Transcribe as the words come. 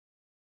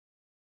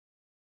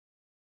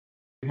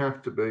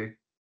have to be.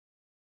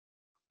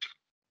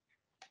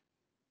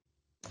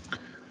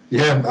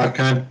 Yeah, I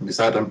can. It's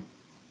Adam.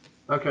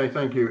 Okay,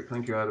 thank you,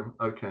 Adam.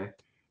 Okay,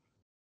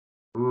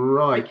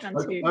 right.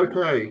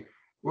 Okay,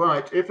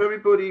 right. If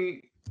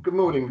everybody, good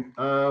morning,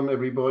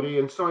 everybody,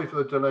 and sorry for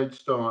the delayed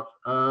start.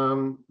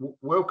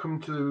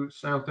 Welcome to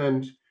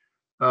Southend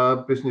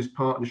Business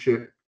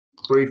Partnership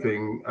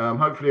briefing.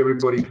 Hopefully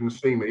everybody can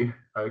see me.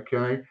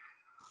 Okay.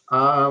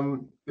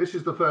 This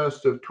is the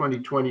first of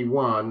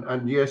 2021,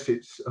 and yes,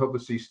 it's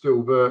obviously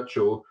still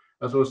virtual.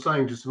 As I was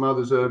saying to some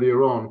others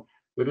earlier on,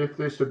 that if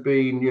this had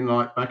been,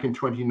 like back in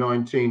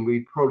 2019,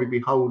 we'd probably be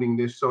holding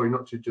this. Sorry,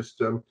 not to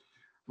just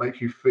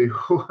make you feel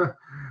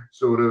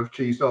sort of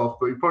cheesed off,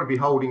 but we'd probably be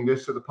holding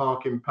this at the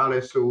Parkin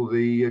Palace or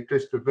the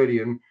Cliss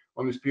Pavilion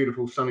on this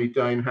beautiful sunny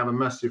day and have a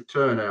massive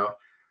turnout.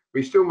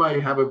 We still may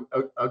have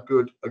a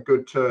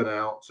good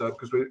turnout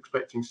because we're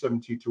expecting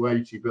 70 to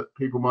 80, but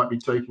people might be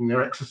taking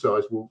their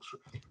exercise walks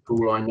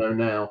for all I know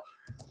now.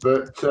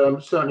 But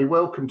certainly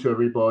welcome to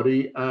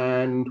everybody.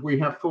 And we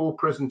have 4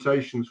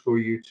 presentations for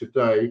you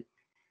today,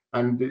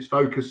 and it's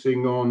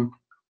focusing on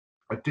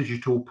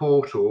digital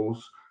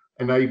portals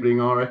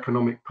enabling our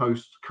economic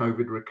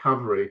post-COVID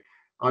recovery.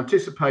 I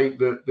anticipate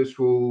that this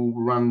will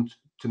run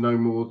to no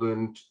more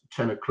than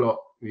 10 o'clock,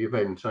 the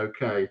event,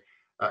 okay,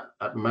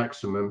 at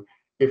maximum.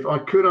 If I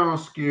could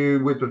ask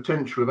you, with the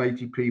potential of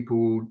 80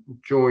 people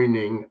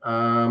joining,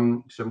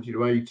 70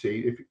 to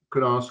 80, if I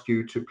could ask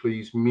you to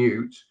please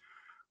mute.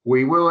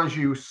 We will, as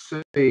you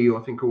see,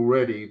 I think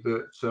already,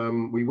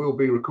 that we will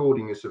be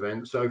recording this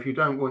event. So if you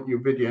don't want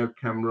your video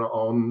camera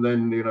on,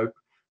 then,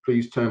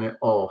 please turn it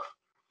off.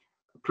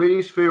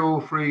 Please feel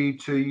free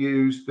to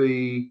use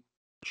the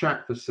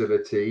chat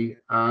facility.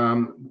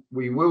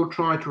 We will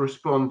try to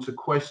respond to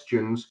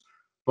questions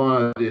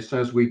via this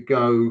as we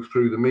go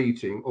through the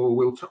meeting, or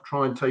we'll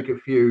try and take a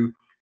few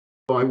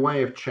by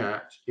way of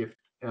chat if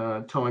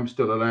time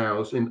still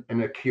allows in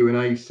a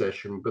Q&A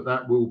session, but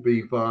that will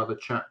be via the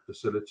chat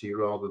facility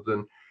rather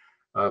than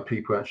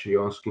people actually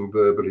asking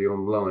verbally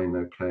online,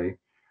 okay?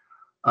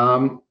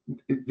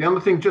 The other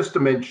thing just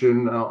to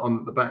mention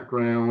on the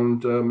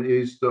background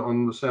is that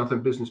on the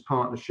Southend Business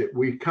Partnership,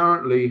 we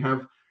currently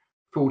have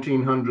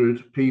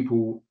 1,400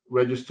 people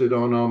registered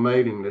on our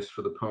mailing list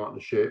for the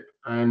partnership,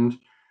 and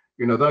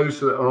those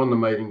that are on the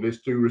mailing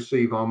list do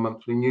receive our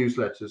monthly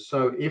newsletters.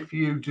 So if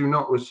you do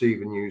not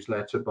receive a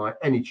newsletter by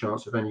any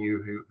chance, of any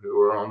of you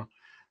who are on,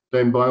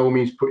 then by all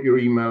means put your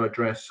email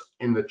address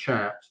in the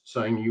chat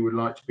saying you would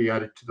like to be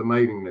added to the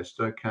mailing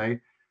list, okay?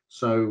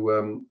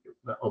 So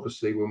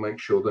obviously we'll make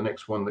sure the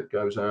next one that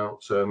goes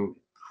out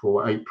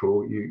for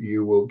April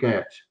you will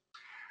get.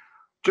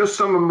 Just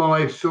some of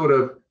my sort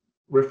of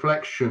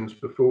reflections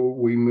before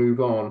we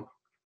move on.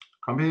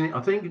 I mean, I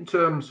think in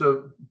terms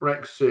of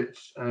Brexit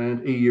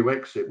and EU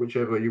exit,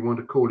 whichever you want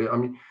to call it, I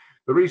mean,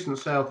 the recent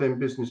Southend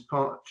Business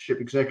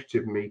Partnership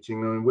Executive meeting,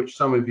 in which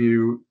some of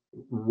you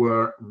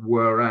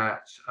were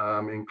at,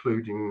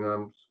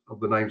 including of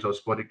the names I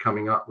spotted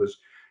coming up, was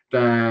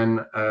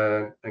Dan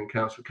and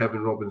Councillor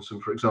Kevin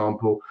Robinson, for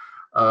example,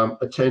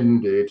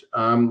 attended.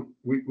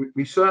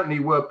 We certainly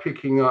were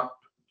picking up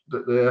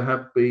that there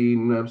have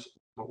been,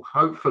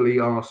 hopefully,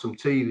 are some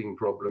teething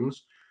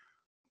problems.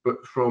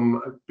 But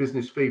from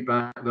business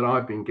feedback that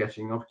I've been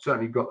getting, I've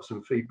certainly got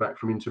some feedback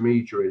from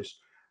intermediaries.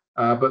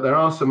 But there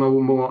are some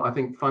more, I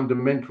think,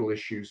 fundamental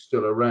issues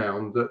still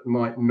around that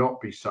might not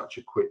be such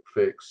a quick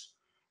fix.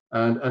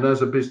 And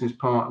as a business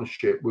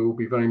partnership, we will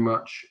be very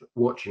much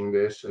watching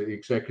this, the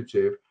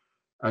executive,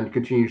 and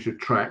continue to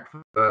track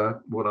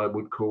what I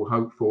would call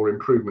hope for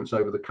improvements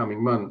over the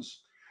coming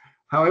months.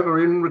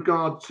 However, in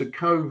regard to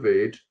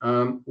COVID,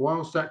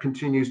 whilst that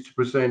continues to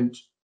present,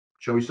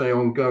 shall we say,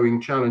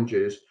 ongoing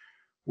challenges,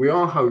 we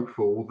are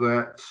hopeful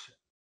that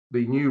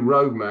the new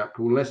roadmap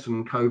will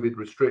lessen COVID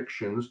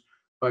restrictions,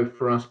 both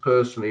for us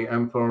personally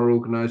and for our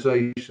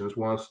organisations,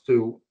 while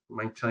still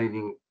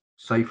maintaining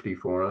safety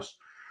for us.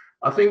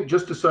 I think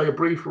just to say a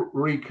brief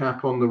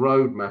recap on the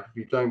roadmap, if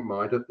you don't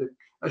mind.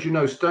 As you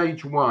know,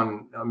 stage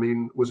 1, I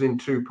mean, was in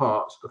 2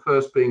 parts. The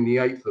first being the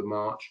 8th of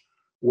March,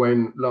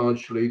 when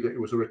largely it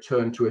was a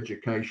return to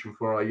education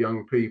for our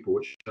young people,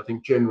 which I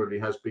think generally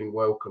has been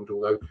welcomed,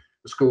 although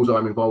the schools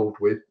I'm involved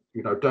with,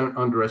 don't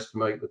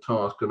underestimate the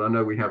task. And I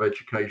know we have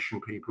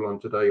education people on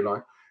today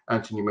like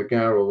Anthony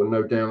McGarrell, and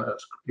no doubt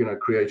that's,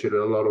 created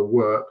a lot of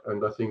work.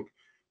 And I think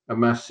a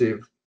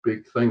massive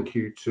big thank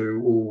you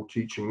to all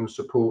teaching and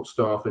support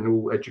staff in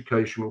all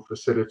educational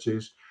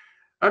facilities,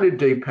 and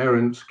indeed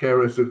parents,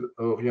 carers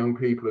of young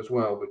people as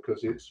well,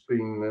 because it's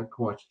been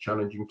quite a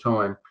challenging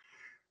time.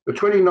 The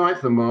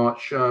 29th of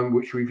March,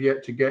 which we've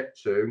yet to get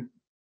to,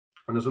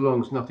 and as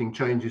long as nothing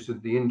changes in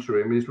the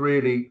interim, is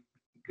really,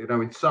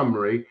 in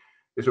summary,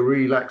 is a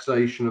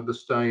relaxation of the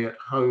stay at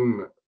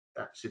home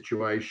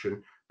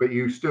situation, but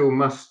you still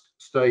must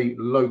stay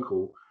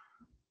local.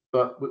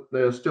 But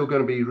there are still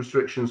going to be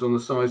restrictions on the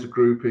size of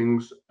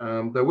groupings.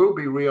 There will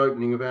be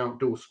reopening of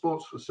outdoor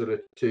sports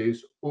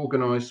facilities.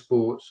 Organised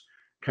sports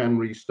can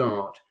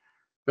restart.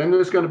 Then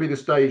there's going to be the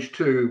stage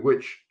 2,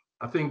 which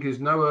I think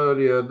is no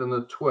earlier than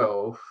the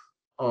 12th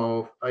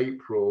of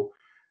April,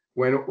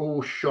 when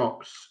all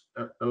shops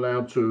are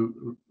allowed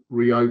to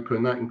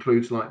reopen. That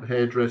includes like the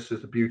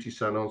hairdressers, the beauty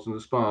salons and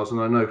the spas.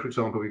 And I know, for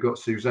example, we've got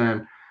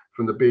Suzanne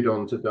from the bid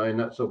on today, and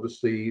that's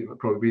obviously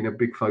probably been a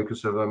big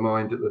focus of her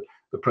mind at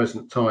the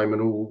present time,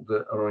 and all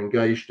that are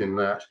engaged in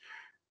that.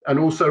 And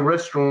also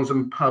restaurants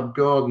and pub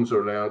gardens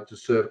are allowed to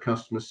serve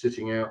customers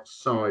sitting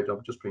outside.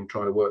 I've just been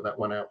trying to work that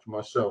one out for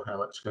myself, how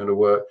that's going to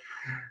work.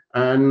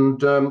 And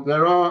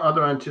there are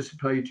other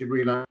anticipated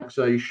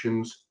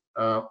relaxations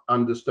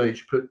under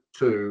stage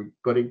 2,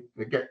 but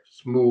it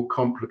gets more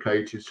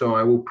complicated. So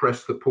I will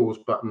press the pause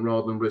button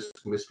rather than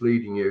risk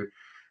misleading you.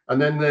 And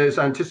then there's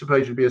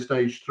anticipated to be a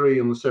stage 3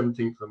 on the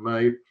 17th of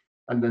May,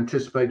 and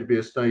anticipated to be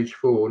a stage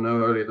 4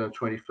 no earlier than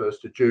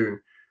 21st of June.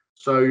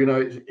 So, you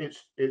know,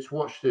 it's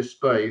watch this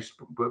space,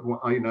 but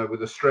you know,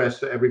 with the stress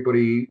that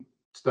everybody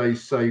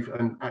stays safe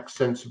and acts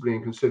sensibly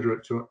and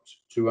considerate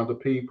to other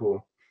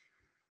people.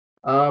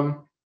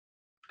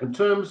 In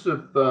terms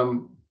of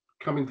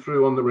coming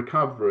through on the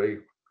recovery,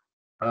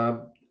 I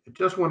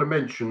just want to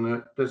mention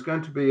that there's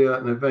going to be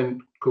an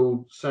event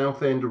called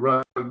Southend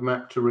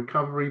Roadmap to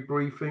Recovery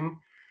briefing,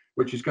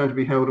 which is going to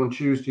be held on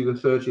Tuesday the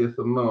 30th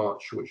of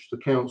March, which the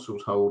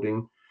council's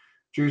holding.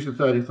 Tuesday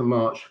the 30th of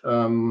March,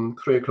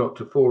 3 o'clock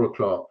to 4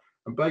 o'clock.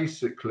 And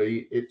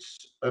basically,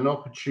 it's an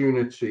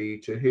opportunity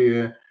to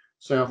hear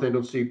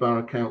Southend-on-Sea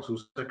Borough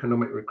Council's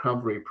economic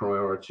recovery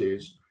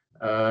priorities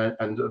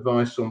and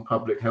advice on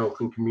public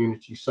health and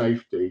community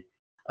safety.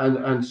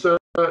 And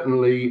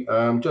certainly,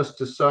 just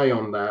to say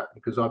on that,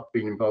 because I've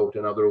been involved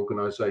in other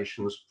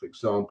organisations, for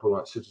example,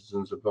 like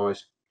Citizens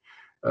Advice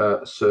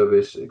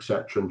Service,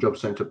 etc., and Job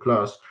Centre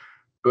Plus.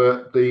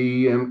 But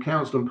the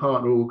council and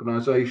partner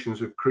organisations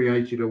have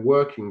created a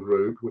working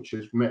group which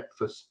has met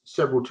for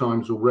several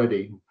times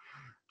already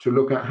to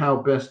look at how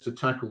best to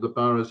tackle the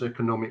borough's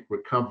economic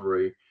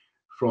recovery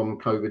from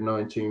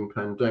COVID-19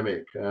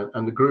 pandemic.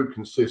 And the group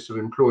consists of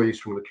employees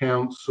from the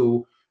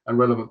council and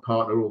relevant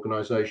partner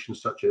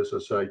organisations such as, I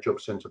say, Job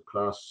Centre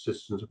Plus,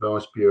 Citizens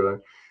Advice Bureau.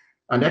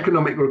 And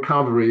economic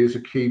recovery is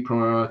a key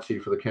priority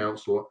for the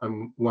council,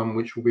 and one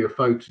which will be a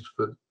focus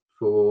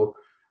for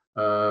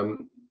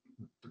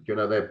you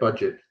know, their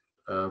budget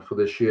for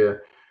this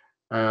year.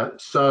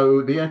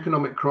 So the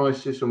economic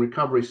crisis and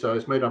recovery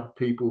is made up of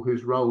people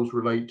whose roles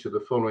relate to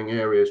the following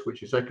areas,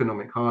 which is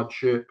economic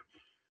hardship,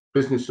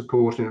 business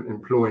support and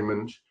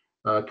employment,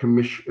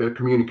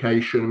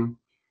 communication,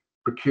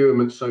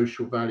 procurement,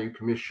 social value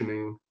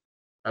commissioning,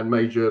 and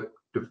major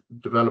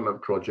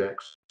development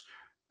projects.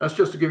 That's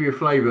just to give you a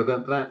flavour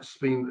that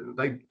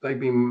they've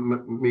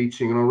been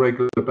meeting on a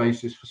regular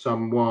basis for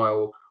some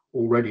while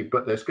already,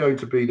 but there's going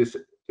to be this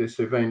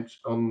event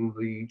on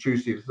the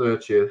Tuesday the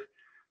 30th,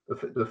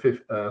 the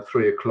 5th,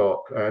 3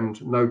 o'clock,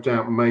 and no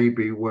doubt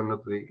maybe one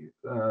of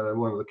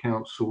the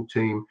council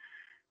team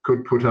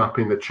could put up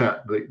in the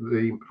chat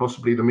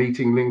possibly the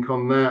meeting link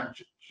on that,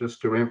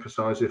 just to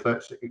emphasise if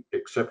that's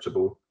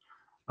acceptable.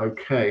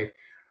 Okay.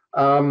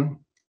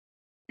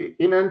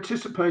 In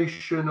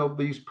anticipation of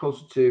these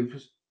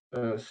positive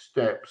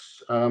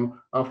steps,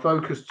 our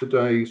focus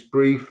today's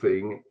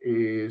briefing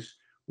is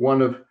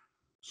one of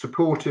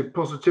supportive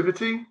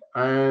positivity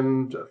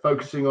and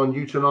focusing on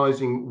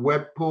utilising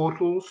web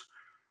portals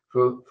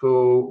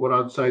for what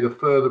I'd say the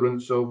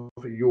furtherance of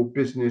your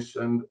business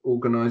and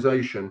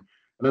organisation.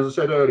 And as I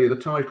said earlier, the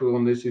title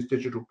on this is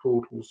Digital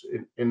Portals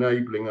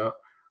Enabling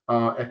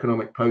our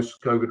Economic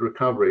Post-COVID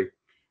Recovery.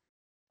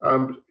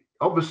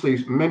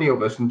 Obviously, many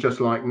of us, and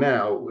just like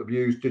now, have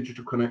used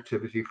digital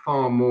connectivity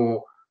far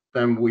more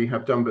than we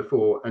have done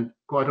before. And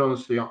quite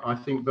honestly, I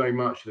think very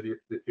much that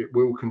it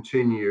will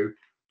continue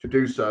to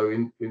do so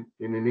in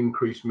an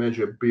increased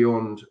measure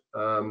beyond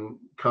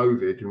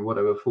COVID, in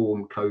whatever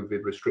form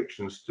COVID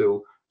restrictions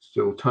still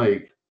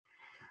take.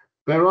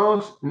 There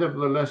are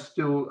nevertheless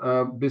still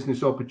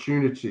business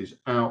opportunities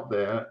out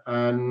there,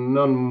 and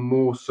none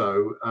more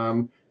so.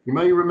 You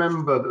may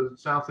remember the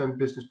Southend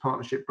Business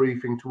Partnership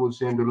briefing towards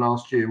the end of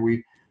last year.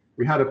 We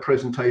had a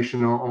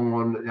presentation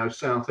on you know,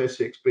 South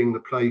Essex being the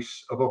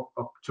place of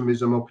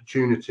optimism,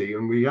 opportunity,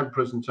 and we had a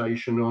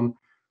presentation on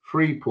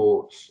free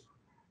ports.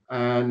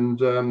 And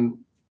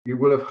you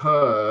will have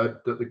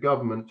heard that the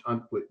government,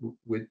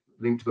 with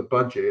linked to the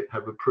budget,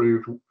 have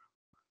approved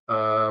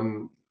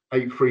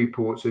 8 free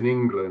ports in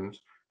England,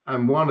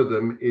 and one of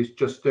them is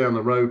just down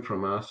the road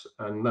from us,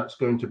 and that's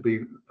going to be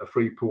a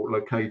free port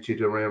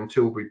located around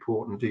Tilbury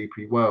Port and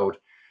DP World.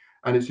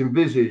 And it's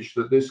envisaged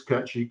that this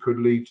actually could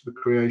lead to the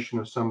creation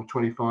of some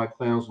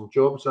 25,000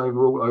 jobs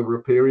overall over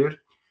a period,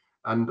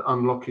 and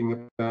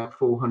unlocking about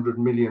 £400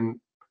 million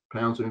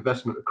of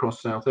investment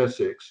across South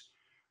Essex.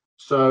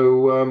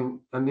 So,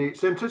 and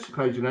it's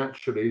anticipated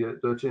actually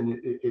that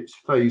in its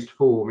phased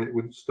form, it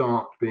would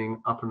start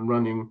being up and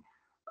running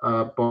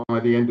by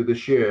the end of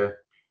this year.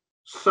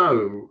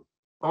 So,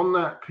 on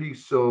that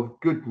piece of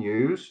good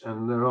news,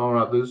 and there are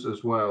others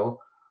as well,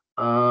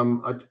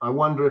 I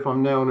wonder if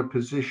I'm now in a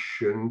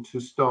position to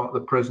start the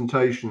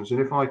presentations,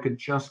 and if I could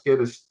just get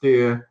a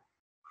steer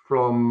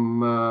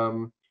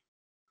from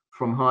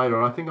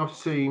Hyder. I think I've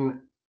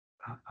seen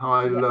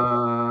Hi,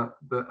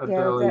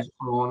 Adele is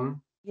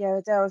on. Yeah,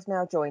 Adele's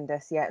now joined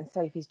us, and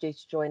Sophie's due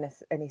to join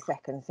us any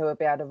second, so we'll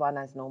be able to run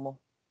as normal.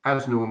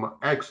 As normal,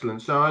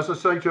 excellent. So as I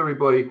say to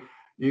everybody,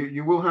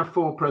 you will have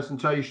 4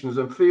 presentations,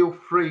 and feel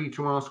free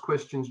to ask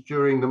questions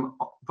during them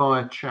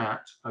via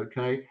chat,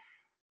 okay?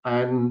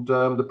 And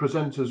the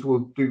presenters will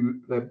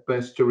do their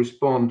best to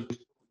respond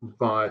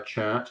via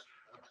chat.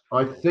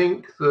 I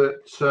think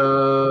that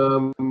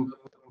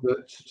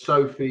that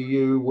Sophie,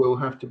 you will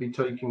have to be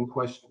taking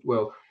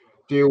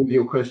deal with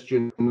your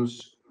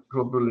questions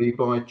probably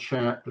by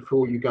chat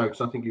before you go,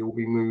 because I think you will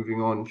be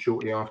moving on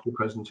shortly after the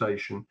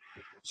presentation.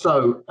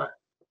 So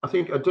I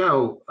think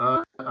Adele,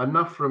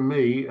 enough from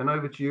me, and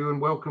over to you,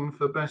 and welcome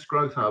for Best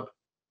Growth Hub.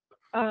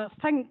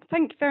 Thank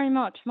you very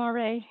much,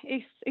 Marie.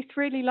 It's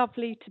really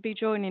lovely to be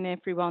joining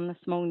everyone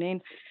this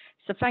morning.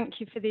 So thank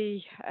you for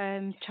the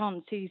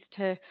chances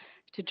to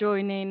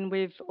join in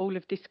with all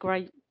of this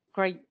great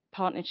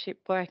partnership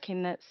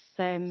working that's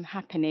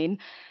happening.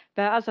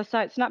 But as I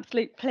say, it's an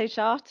absolute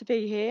pleasure to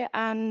be here,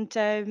 and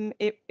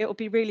it'll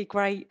be really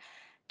great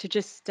to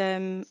just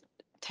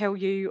tell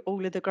you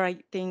all of the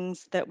great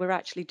things that we're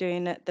actually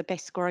doing at the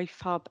Best Growth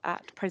Hub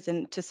at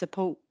present to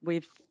support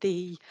with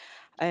the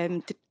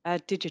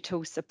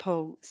digital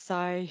support.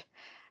 So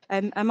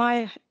am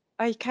I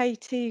okay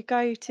to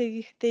go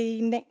to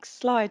the next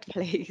slide,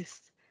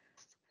 please?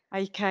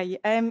 Okay,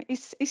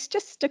 it's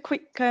just a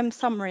quick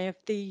summary of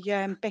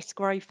the Best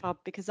Growth Hub,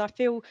 because I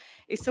feel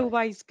it's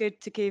always good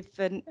to give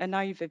an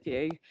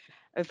overview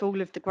of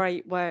all of the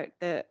great work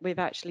that we've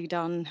actually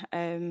done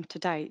to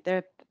date.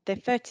 There are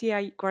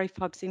 38 growth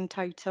hubs in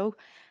total,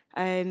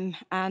 and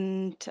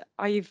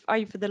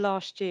over the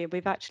last year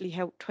we've actually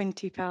helped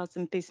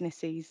 20,000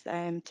 businesses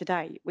to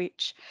date,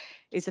 which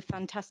is a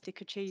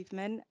fantastic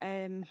achievement,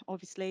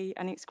 obviously,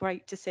 and it's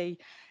great to see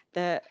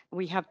that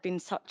we have been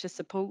such a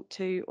support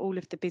to all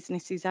of the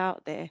businesses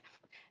out there.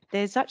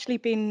 There's actually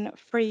been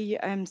free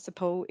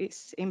support,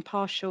 it's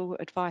impartial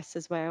advice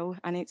as well,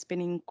 and it's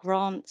been in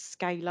grants,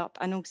 scale up,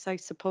 and also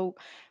support,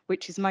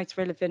 which is most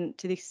relevant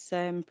to this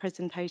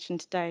presentation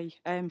today,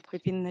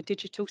 within the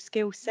digital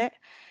skill set.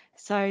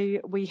 So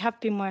we have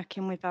been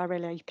working with our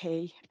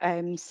LAP,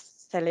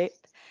 CELIP,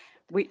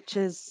 which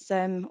has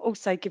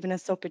also given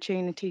us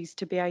opportunities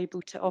to be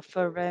able to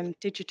offer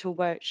digital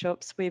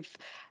workshops with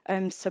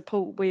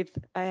support with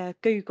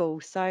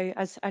Google. So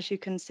as you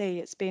can see,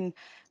 it's been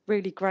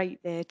really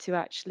great there to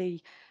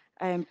actually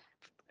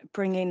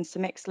bring in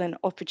some excellent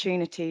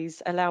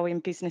opportunities, allowing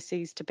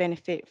businesses to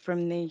benefit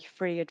from the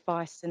free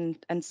advice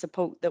and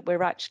support that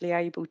we're actually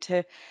able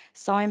to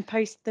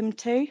signpost them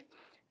to.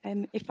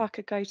 If I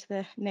could go to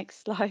the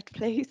next slide,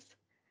 please.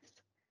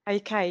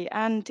 Okay,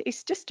 and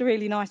it's just a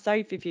really nice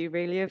overview,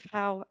 really, of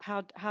how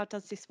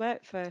does this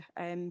work for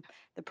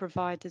the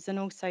providers and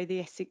also the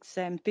Essex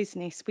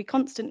business. We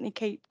constantly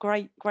keep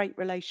great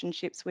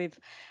relationships with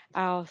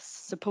our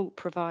support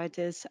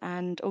providers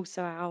and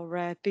also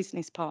our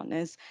business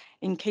partners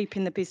in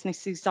keeping the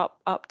businesses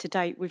up to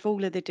date with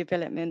all of the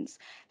developments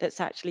that's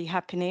actually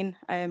happening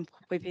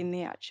within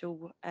the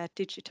actual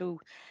digital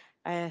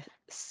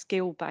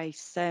skill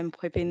base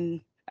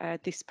within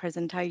this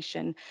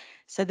presentation.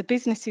 So the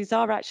businesses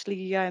are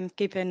actually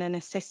given an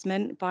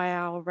assessment by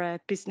our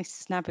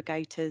business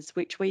navigators,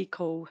 which we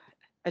call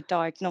a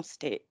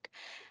diagnostic.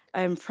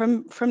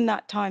 From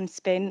that time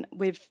spent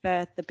with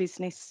the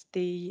business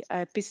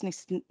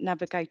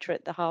navigator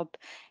at the hub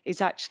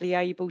is actually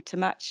able to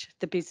match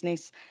the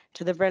business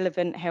to the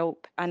relevant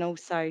help and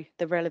also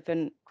the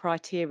relevant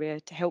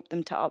criteria to help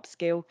them to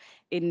upskill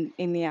in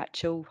the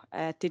actual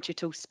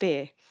digital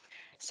sphere.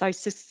 So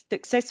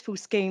successful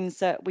schemes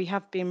that we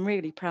have been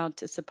really proud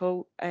to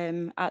support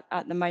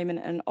at the moment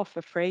and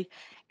offer free.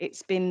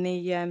 It's been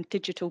the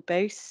Digital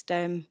Boost,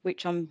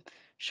 which I'm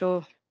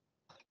sure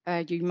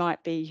you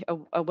might be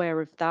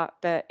aware of that,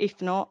 but if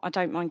not, I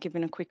don't mind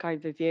giving a quick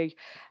overview.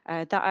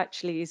 That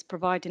actually is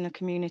providing a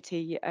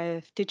community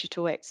of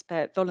digital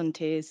expert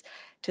volunteers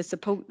to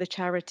support the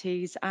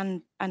charities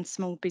and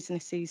small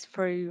businesses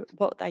through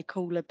what they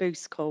call a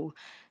boost call.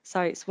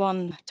 So it's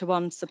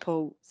one-to-one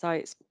support. So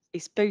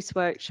it's boost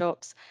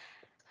workshops,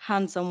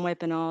 hands-on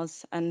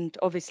webinars, and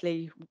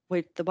obviously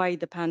with the way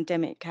the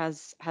pandemic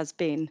has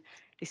been,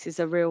 this is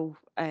a real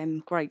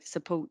great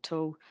support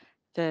tool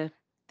for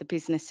the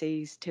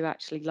businesses to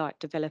actually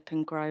develop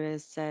and grow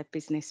as a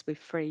business with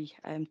free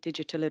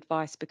digital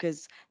advice,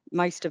 because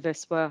most of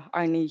us were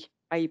only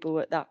able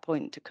at that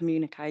point to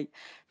communicate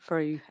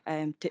through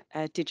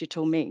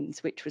digital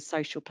means, which was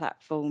social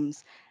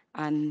platforms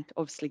and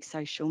obviously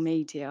social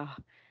media.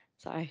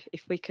 So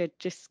if we could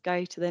just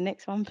go to the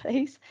next one,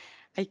 please.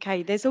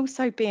 Okay, there's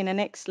also been an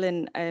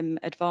excellent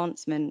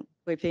advancement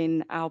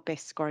within our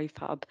Best Growth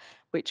Hub,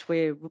 which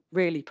we're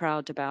really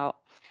proud about.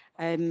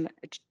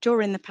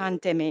 During the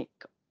pandemic,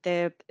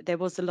 there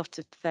was a lot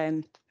of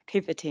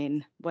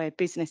pivoting where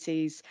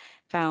businesses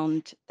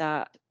found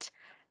that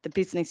the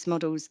business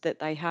models that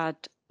they had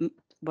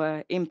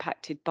were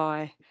impacted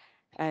by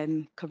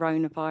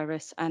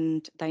coronavirus,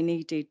 and they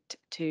needed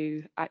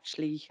to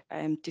actually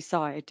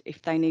decide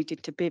if they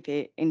needed to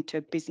pivot into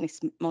a business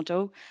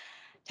model.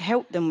 To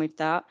help them with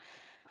that,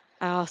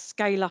 our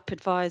Scale Up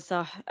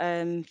advisor,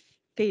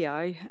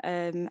 Theo,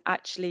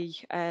 actually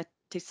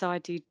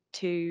decided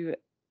to,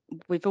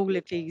 with all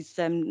of his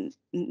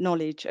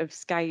knowledge of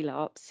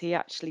scale-ups, he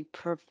actually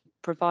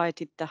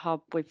provided the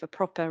hub with a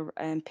proper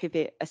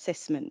pivot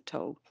assessment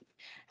tool.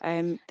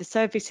 The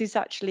service is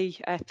actually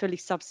fully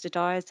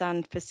subsidised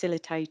and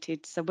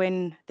facilitated. So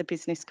when the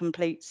business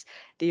completes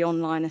the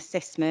online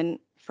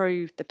assessment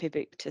through the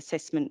pivot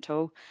assessment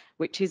tool,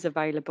 which is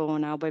available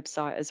on our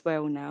website as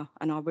well now,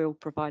 and I will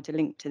provide a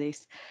link to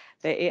this,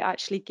 but it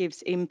actually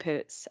gives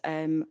inputs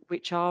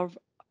which are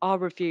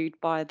reviewed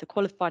by the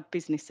qualified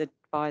business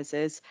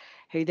advisors,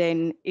 who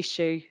then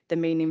issue the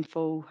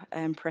meaningful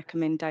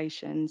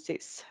recommendations.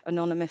 It's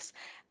anonymous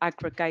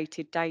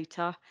aggregated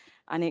data,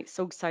 and it's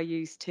also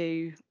used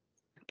to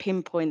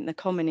pinpoint the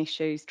common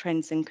issues,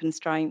 trends and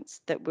constraints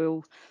that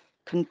will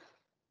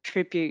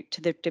contribute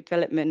to the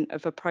development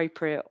of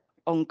appropriate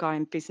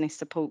ongoing business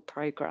support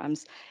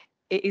programs.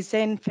 It is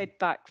then fed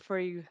back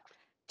through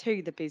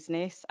to the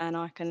business, and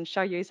I can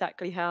show you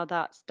exactly how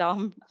that's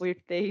done with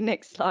the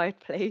next slide,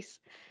 please.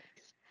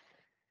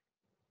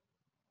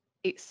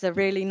 It's a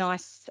really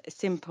nice,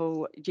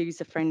 simple,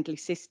 user-friendly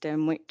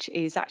system, which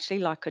is actually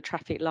like a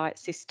traffic light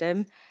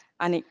system,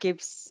 and it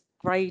gives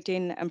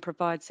grading and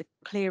provides a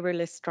clear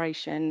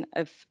illustration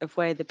of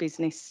where the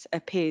business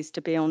appears to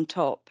be on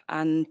top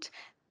and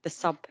the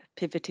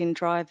sub-pivoting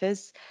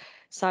drivers.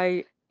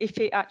 So if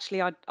it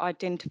actually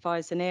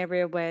identifies an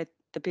area where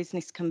the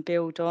business can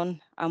build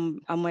on,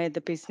 and where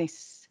the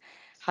business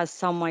has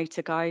some way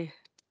to go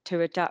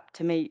to adapt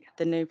to meet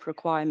the new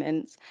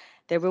requirements,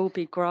 there will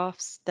be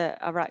graphs that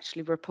are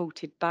actually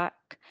reported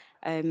back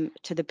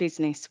to the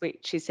business,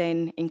 which is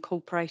then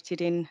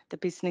incorporated in the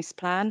business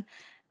plan.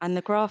 And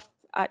the graph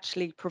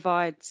actually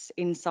provides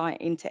insight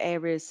into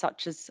areas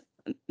such as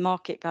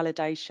market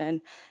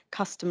validation,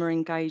 customer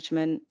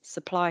engagement,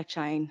 supply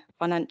chain,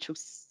 financial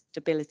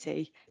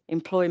stability,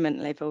 employment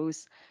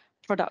levels,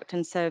 product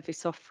and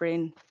service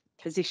offering,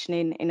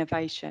 positioning,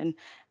 innovation,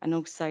 and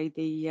also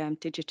the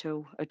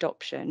digital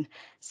adoption.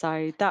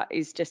 So that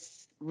is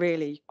just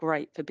really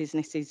great for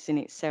businesses in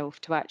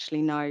itself to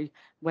actually know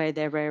where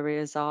their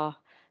areas are,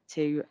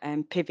 to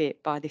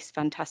pivot by this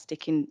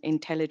fantastic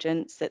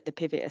intelligence that the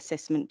pivot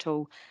assessment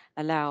tool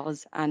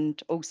allows,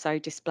 and also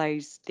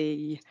displays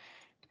the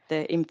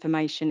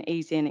information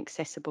easy and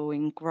accessible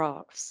in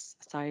graphs.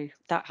 So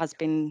that has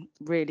been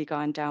really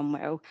going down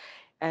well.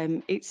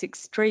 It's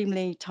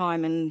extremely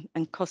time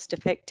and cost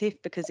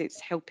effective, because it's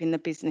helping the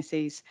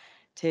businesses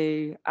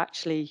to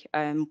actually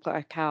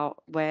work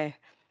out where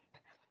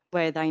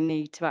they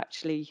need to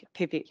actually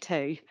pivot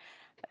to.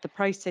 The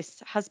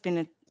process has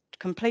been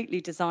completely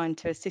designed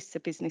to assist the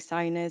business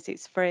owners.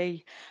 It's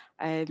free,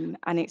 and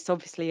it's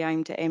obviously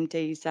aimed at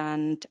MDs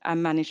and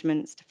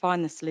managements to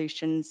find the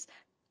solutions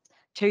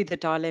to the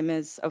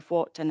dilemmas of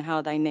what and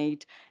how they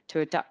need to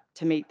adapt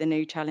to meet the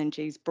new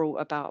challenges brought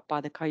about by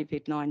the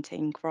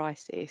COVID-19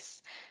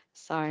 crisis.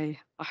 So I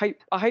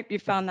hope you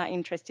found that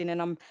interesting,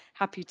 and I'm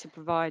happy to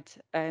provide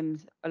a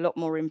lot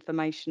more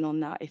information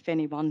on that if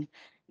anyone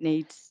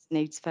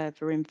needs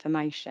further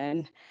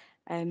information.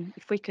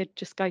 If we could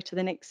just go to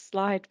the next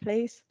slide,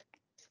 please.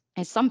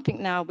 There's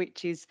something now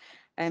which is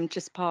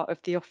just part of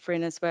the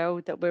offering as well,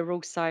 that we're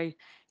also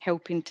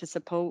helping to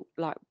support,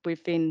 like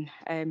within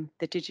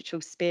the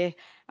digital sphere,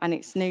 and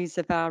it's news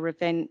of our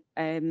event.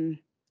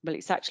 Well,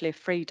 it's actually a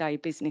 3-day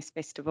business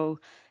festival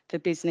for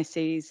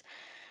businesses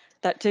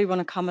that do want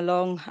to come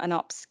along and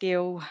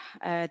upskill.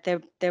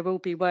 There will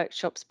be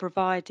workshops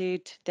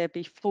provided. There'll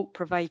be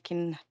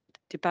thought-provoking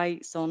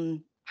debates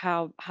on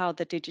how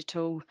the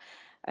digital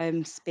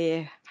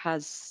sphere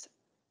has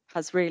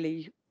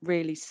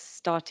really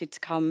started to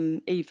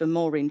come even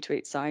more into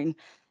its own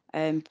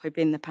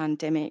within the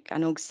pandemic,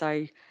 and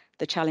also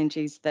the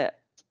challenges that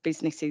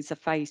businesses are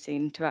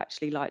facing to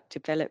actually like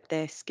develop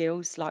their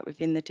skills like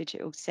within the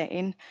digital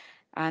setting.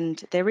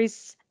 And there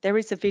is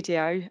a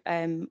video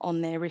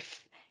on there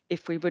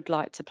if we would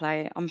like to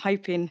play it. I'm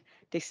hoping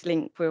this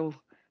link will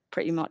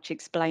pretty much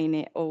explain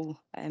it all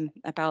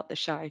about the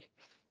show.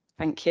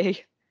 Thank you.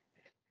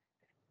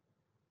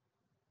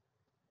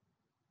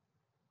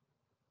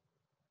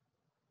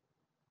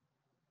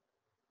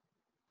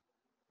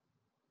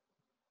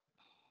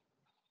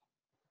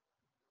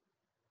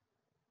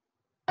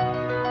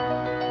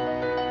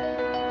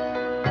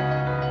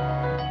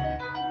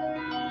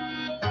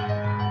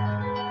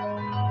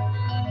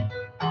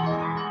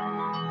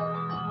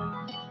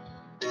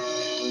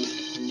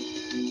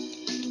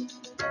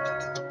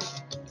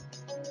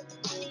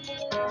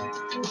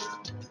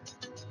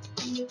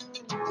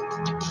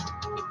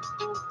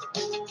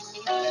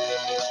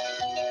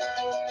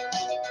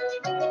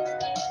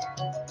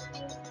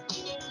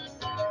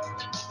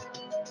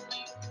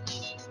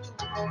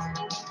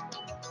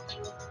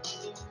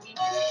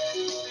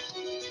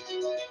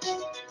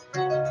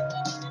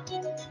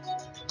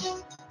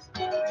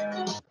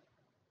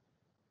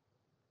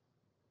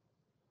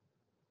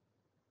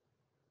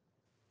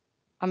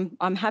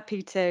 I'm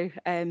happy to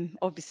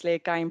obviously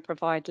again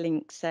provide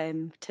links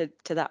to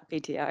that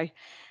video.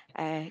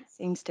 It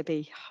seems to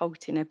be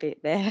halting a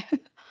bit there.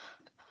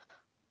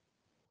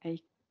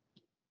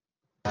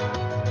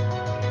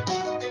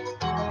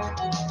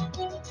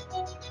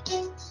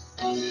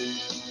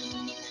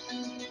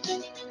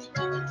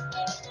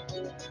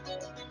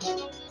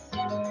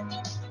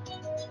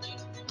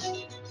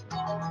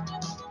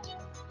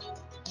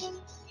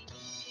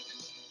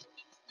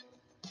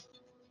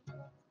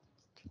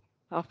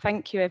 Oh,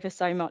 thank you ever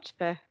so much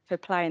for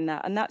playing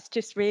that. And that's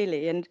just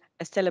really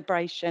a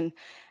celebration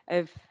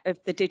of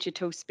the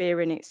digital sphere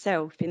in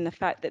itself, in the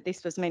fact that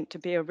this was meant to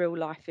be a real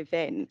life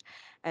event.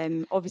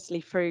 Obviously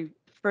through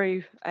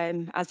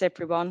as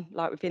everyone,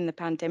 like within the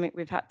pandemic,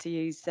 we've had to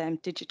use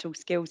digital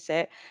skill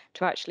set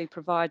to actually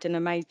provide an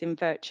amazing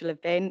virtual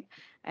event.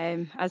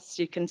 As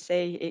you can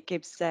see, it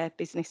gives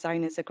business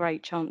owners a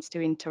great chance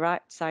to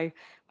interact. So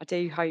I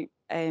do hope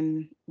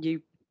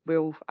you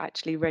will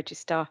actually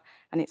register,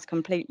 and it's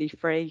completely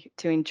free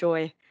to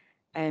enjoy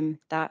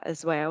that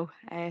as well.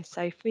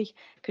 So if we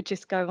could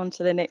just go on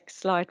to the next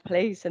slide,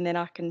 please, and then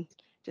I can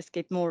just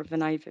give more of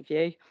an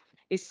overview.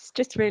 It's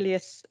just really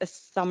a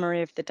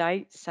summary of the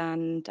dates,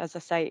 and as I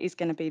say, it is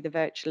going to be the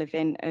virtual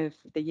event of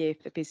the year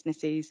for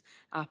businesses,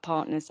 our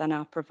partners and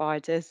our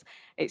providers.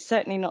 It's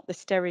certainly not the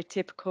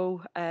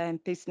stereotypical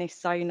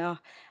business owner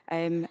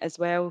as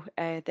well.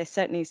 There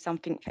certainly is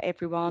something for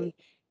everyone.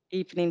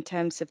 Even in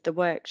terms of the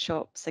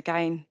workshops,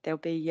 again, there'll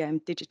be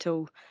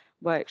digital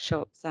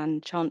workshops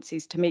and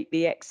chances to meet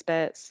the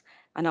experts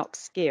and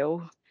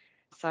upskill.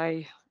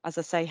 So, as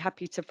I say,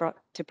 happy to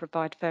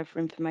provide further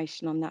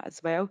information on that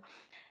as well.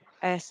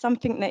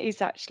 Something that is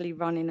actually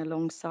running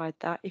alongside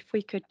that, if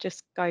we could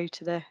just go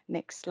to the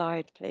next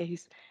slide,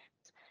 please,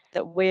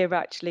 that we're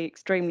actually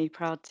extremely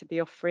proud to be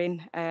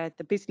offering.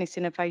 The business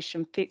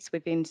innovation fits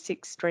within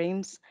 6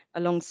 streams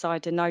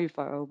alongside a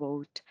Nova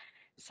Award.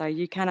 So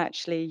you can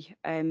actually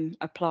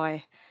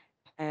apply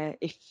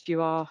if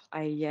you are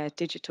a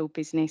digital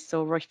business,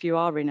 or if you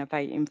are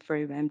innovating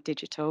through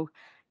digital,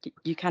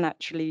 you can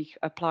actually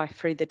apply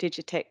through the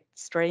Digitech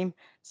stream.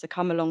 So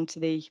come along to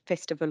the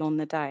festival on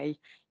the day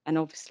and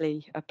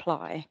obviously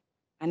apply.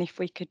 And if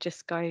we could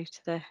just go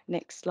to the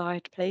next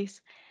slide, please.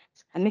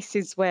 And this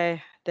is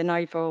where the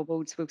Nova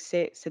Awards will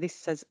sit. So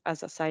this, as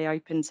I say,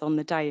 opens on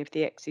the day of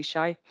the Exi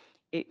show.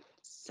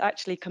 It's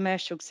actually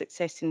commercial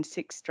success in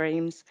 6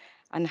 streams,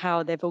 and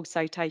how they've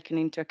also taken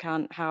into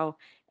account how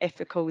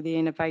ethical the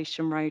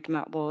innovation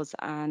roadmap was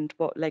and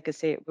what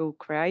legacy it will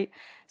create.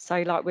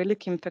 So like we're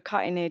looking for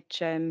cutting edge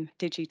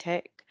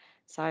digitech.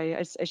 So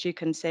as you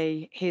can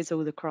see, here's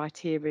all the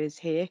criteria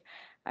here.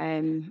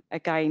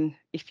 Again,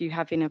 if you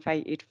have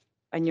innovated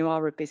and you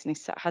are a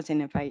business that has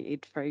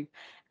innovated through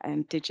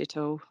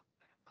digital,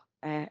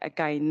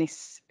 again,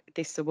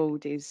 this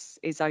award is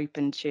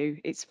open to you.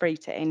 It's free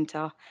to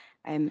enter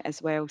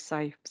as well.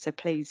 So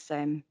please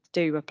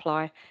do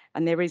apply.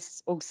 And there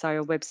is also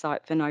a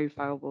website for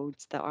Nova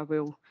Awards that I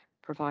will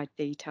provide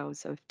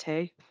details of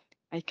too.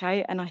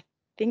 Okay, and I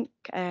think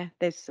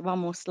there's one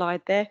more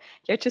slide there.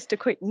 Yeah, just a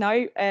quick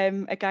note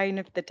again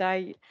of the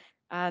date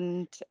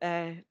and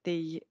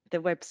the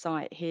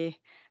website here,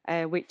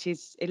 which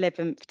is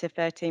 11th to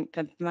 13th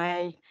of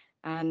May,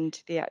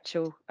 and the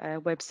actual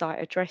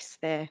website address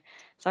there.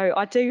 So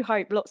I do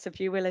hope lots of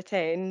you will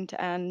attend,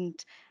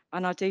 and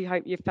I do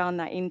hope you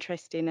found that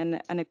interesting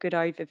and a good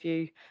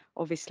overview,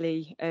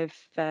 obviously, of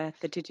the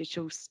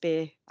digital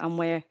sphere and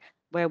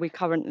where we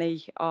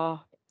currently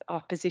are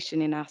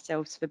positioning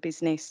ourselves for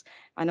business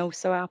and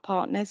also our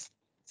partners.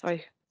 So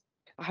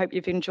I hope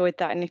you've enjoyed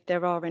that, and if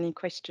there are any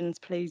questions,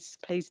 please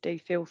do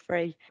feel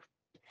free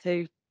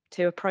to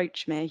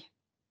approach me,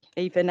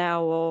 either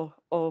now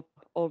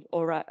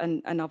or at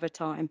another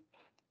time.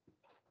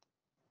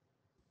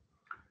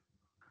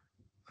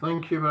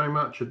 Thank you very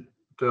much,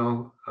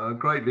 Adele.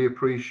 Greatly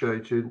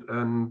appreciated,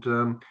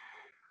 and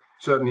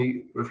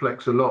certainly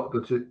reflects a lot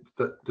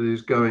that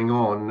is going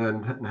on,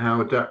 and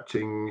how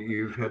adapting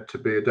you've had to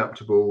be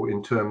adaptable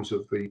in terms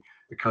of the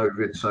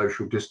COVID,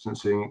 social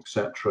distancing,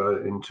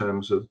 etc., in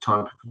terms of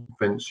type of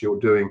events you're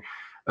doing.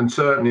 And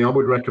certainly I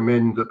would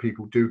recommend that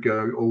people do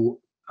go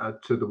all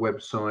to the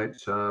website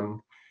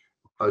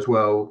as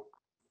well,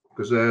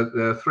 because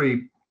there are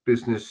 3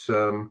 business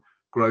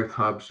growth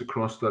hubs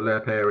across the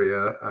LEP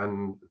area,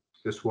 and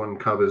this one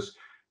covers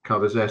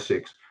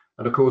Essex.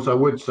 And of course, I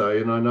would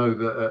say, and I know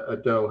that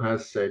Adele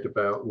has said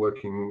about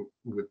working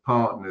with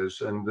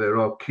partners, and there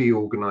are key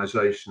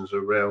organisations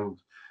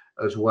around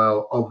as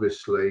well,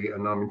 obviously,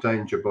 and I'm in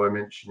danger by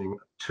mentioning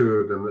 2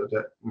 of them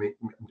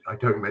I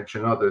don't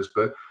mention others,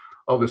 but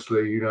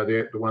obviously, you know,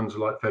 the ones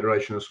like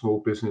Federation of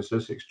Small Business,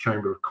 Essex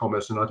Chamber of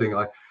Commerce, and I think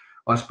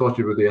I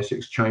spotted with the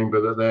Essex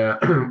Chamber that they're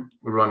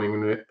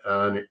running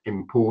an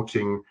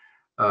importing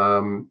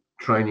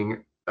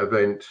training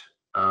event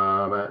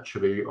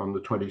actually on the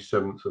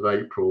 27th of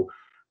April,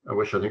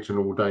 which I think is an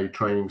all-day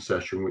training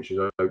session, which is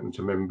open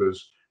to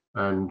members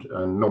and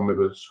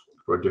non-members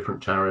for a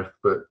different tariff.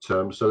 But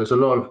so there's a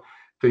lot of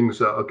things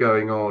that are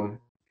going on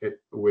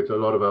with a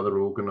lot of other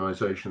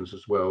organisations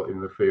as well in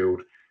the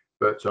field.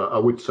 But I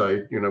would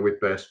say, you know, with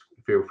Best,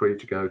 feel free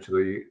to go to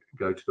the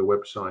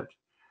website.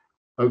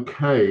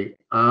 Okay.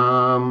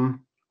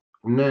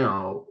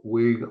 Now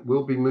we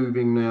will be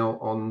moving now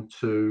on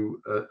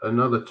to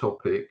another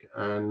topic,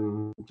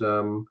 and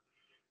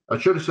I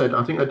should have said,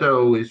 I think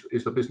Adele is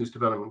the business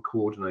development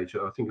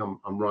coordinator. I think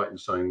I'm right in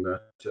saying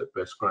that at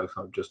Best Growth,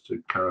 just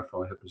to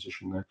clarify her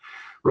position there.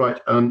 Right,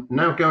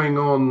 now going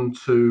on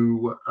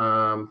to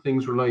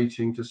things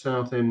relating to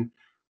Southend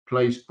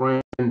Place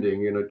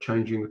Branding, you know,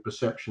 changing the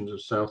perceptions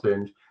of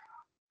Southend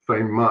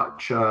very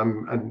much,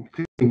 and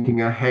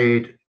thinking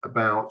ahead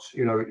about,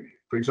 you know,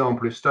 for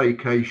example, if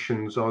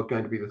staycations are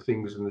going to be the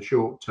things in the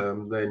short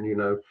term, then, you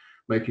know,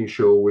 making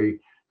sure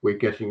we're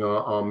getting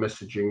our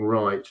messaging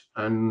right.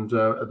 And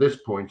at this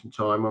point in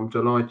time, I'm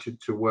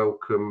delighted to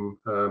welcome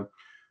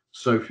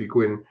Sophie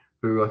Gwynne,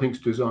 who I think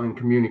is Design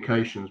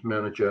Communications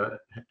Manager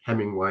at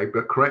Hemingway,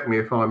 but correct me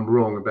if I'm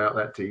wrong about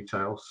that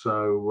detail.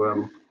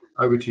 So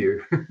over to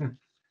you.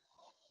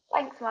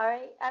 Thanks,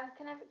 Murray.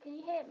 Can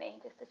you hear me,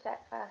 just to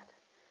check first?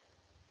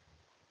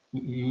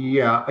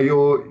 Yeah,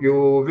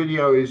 your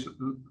video is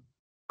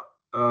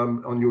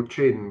on your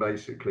chin,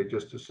 basically,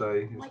 just to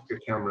say, it's your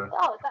camera.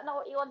 Oh, is that not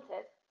what you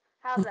wanted?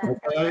 How's that?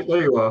 Okay,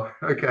 there you are.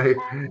 Okay,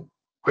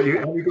 but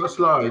have you got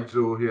slides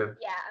or here?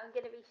 Yeah, I'm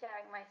going to be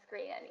sharing my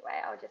screen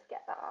anyway. I'll just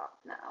get that up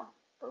now.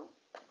 Oh,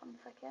 1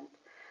 second.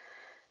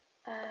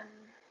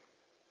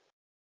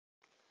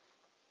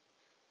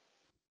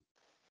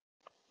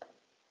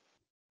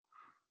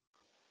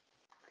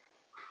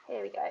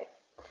 Here we go.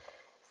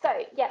 So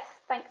yes,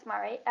 thanks,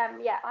 Murray.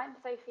 Yeah, I'm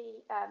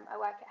Sophie. I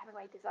work at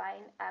Hemingway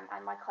Design,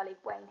 and my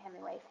colleague Wayne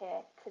Hemingway is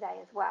here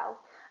today as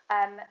well.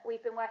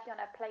 We've been working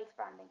on a place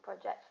branding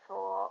project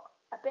for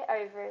a bit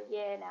over a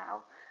year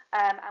now,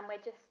 and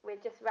we're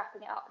just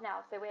wrapping it up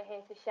now. So we're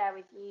here to share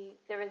with you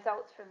the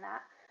results from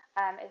that.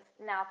 It's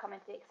now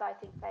coming to the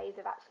exciting phase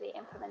of actually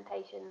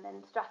implementation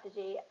and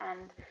strategy,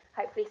 and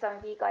hopefully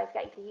some of you guys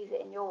getting to use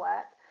it in your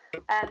work.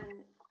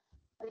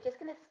 We're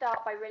just going to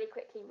start by really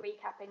quickly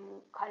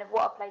recapping kind of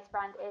what a place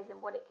brand is and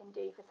what it can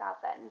do for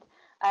Southend.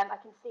 I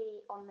can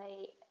see on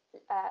the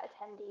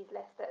attendees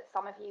list that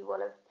some of you will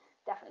have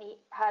definitely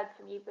heard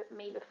from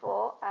me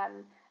before,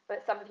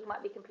 but some of you might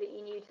be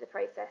completely new to the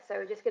process. So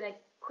we're just going to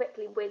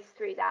quickly whiz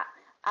through that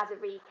as a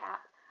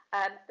recap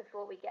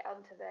before we get on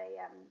to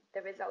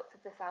the results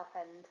of the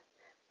Southend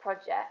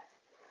project.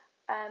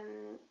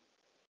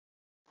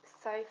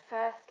 So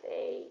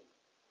firstly,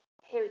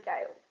 here we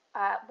go.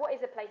 What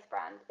is a place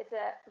brand? It's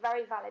a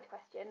very valid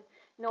question.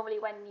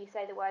 Normally when you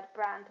say the word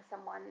brand to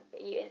someone,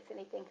 you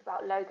instantly think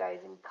about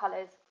logos and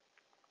colours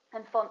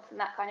and fonts and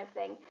that kind of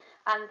thing.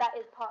 And that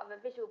is part of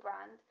a visual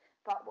brand,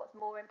 but what's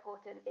more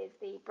important is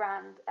the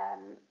brand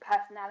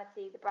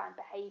personality, the brand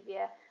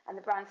behaviour and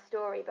the brand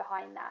story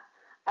behind that.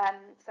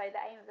 So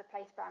the aim of the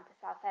place brand for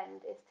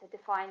Southend is to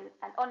define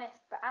an honest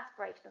but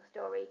aspirational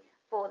story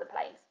for the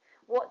place.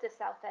 What does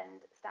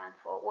Southend stand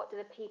for? What do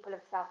the people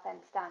of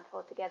Southend stand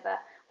for together?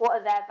 What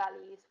are their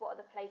values? What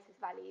are the place's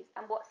values?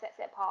 And what sets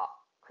it apart,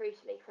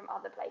 crucially, from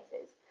other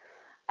places?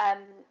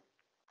 And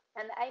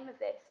the aim of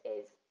this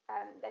is,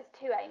 there's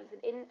two aims.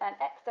 An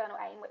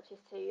external aim, which is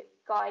to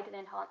guide and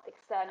enhance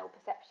external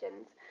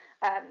perceptions.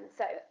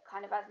 So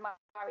kind of as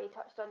Murray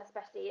touched on,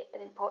 especially an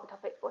important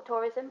topic for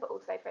tourism, but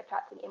also for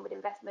attracting inward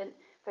investment,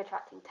 for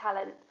attracting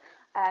talent,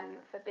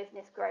 for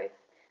business growth.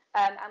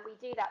 And we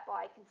do that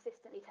by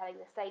consistently telling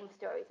the same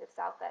stories of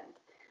Southend.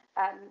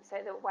 So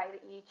the way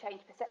that you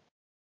change perception.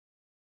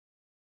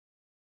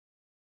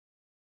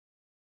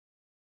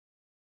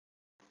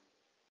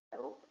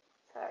 Oh,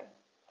 sorry.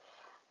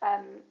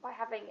 By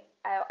having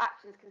our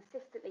actions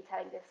consistently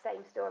telling the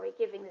same story,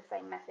 giving the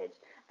same message,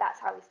 that's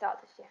how we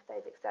start to shift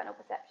those external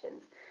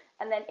perceptions.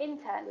 And then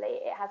internally,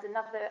 it has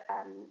another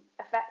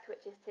effect,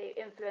 which is to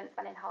influence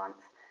and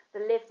enhance the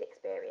lived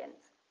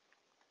experience.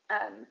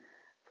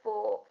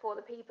 For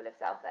the people of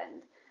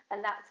Southend,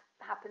 and that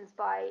happens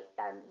by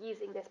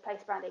using this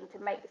place branding to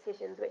make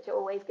decisions which are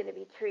always going to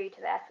be true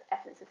to the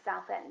essence of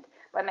Southend,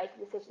 by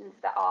making decisions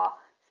that are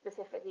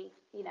specifically,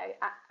 you know,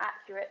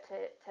 accurate to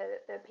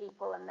the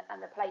people and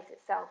the place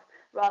itself,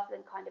 rather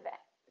than kind of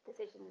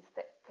decisions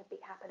that could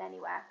happen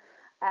anywhere.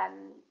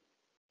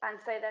 And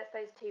so there's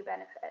those two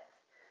benefits.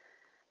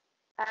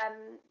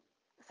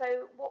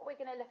 So what we're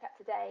going to look at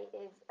today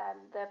is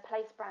the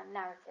place brand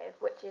narrative,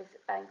 which is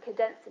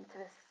condensed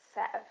into a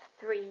set of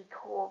 3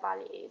 core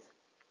values.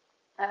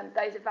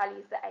 Those are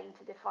values that aim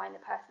to define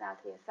the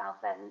personality of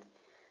Southend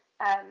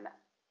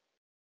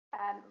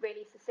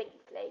really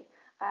succinctly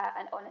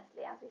and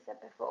honestly, as we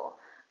said before.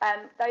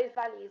 Those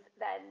values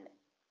then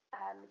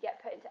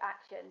get put into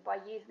action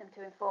by using them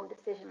to inform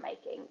decision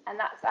making,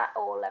 and that's at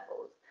all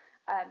levels,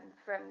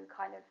 from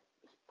kind of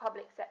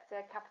public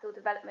sector capital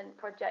development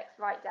projects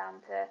right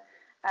down to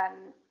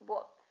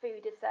what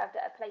food is served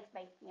at a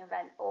placemaking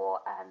event,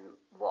 or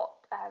what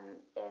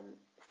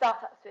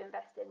startups to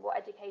invest in, what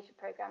education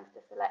programs to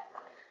select,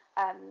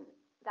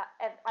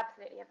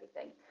 absolutely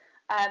everything.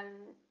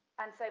 And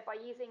And so by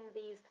using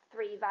these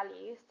 3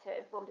 values to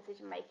inform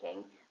decision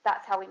making,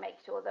 that's how we make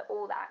sure that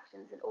all the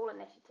actions and all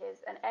initiatives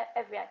and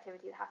every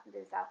activity that happens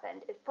in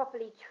Southend is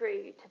properly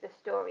true to the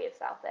story of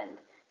Southend.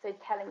 So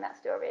telling that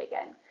story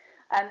again.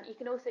 You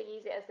can also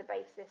use it as the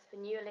basis for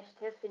new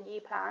initiatives, for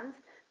new plans,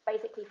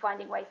 basically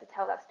finding ways to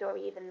tell that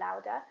story even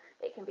louder.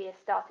 It can be a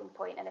starting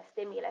point and a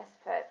stimulus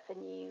for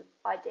new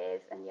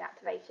ideas and new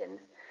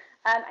activations.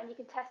 And you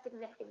can test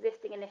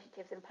existing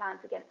initiatives and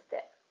plans against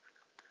it.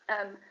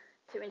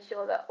 To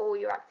ensure that all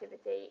your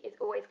activity is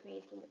always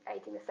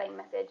communicating the same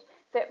message.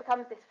 So it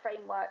becomes this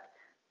framework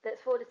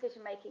that's for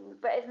decision making,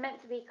 but it's meant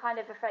to be kind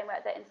of a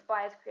framework that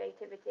inspires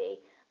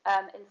creativity,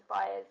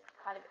 inspires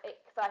kind of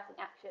exciting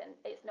action.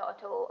 It's not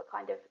at all a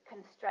kind of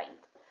constraint.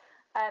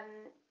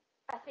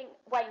 I think,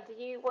 Wayne, do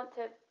you want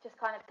to just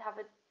kind of have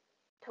a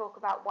talk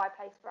about why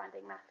place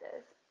branding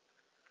matters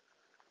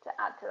to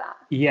add to that?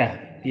 Yeah.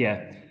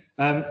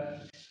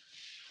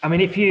 I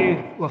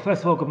mean, well,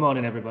 first of all, good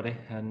morning, everybody,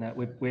 and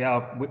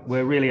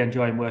we're really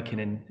enjoying working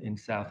in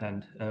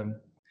Southend.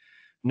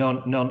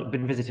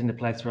 Been visiting the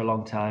place for a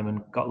long time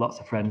and got lots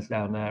of friends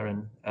down there,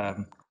 and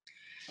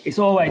it's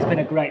always been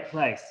a great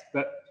place.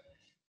 But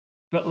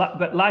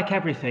like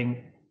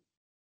everything,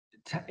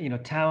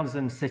 towns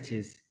and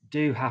cities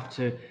do have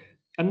to,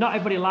 and not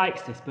everybody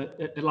likes this, but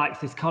likes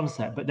this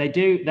concept. But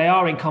they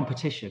are in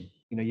competition.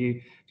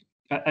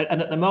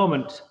 And at the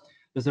moment,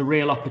 there's a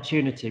real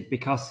opportunity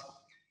because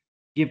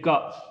you've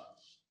got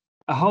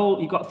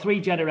 3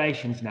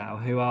 generations now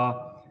who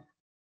are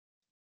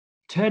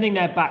turning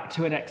their back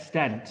to an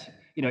extent.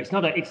 It's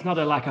not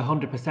like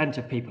 100%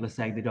 of people are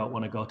saying they don't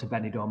want to go to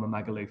Benidorm and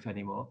Magaluf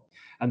anymore,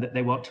 and that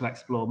they want to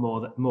explore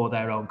more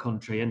their own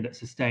country, and that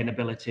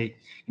sustainability,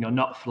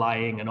 not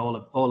flying and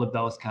all of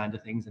those kind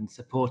of things, and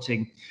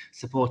supporting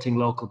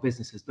local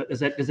businesses. But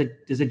there's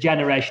a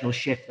generational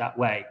shift that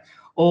way.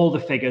 All the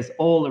figures,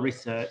 all the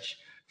research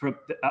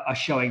are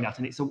showing that,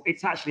 and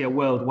it's actually a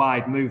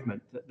worldwide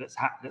movement that's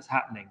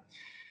happening.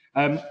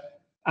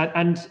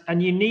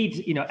 And you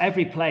need,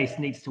 every place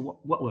needs to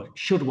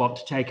should want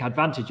to take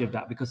advantage of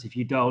that, because if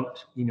you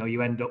don't,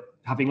 you end up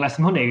having less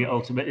money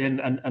ultimately,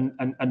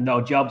 and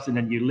no jobs, and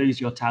then you lose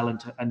your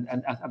talent, and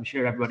I'm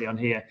sure everybody on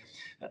here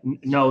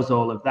knows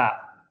all of that.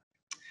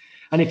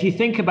 And if you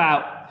think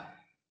about,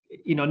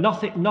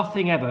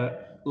 nothing ever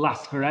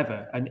lasts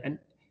forever, and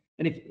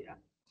if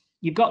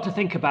you've got to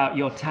think about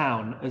your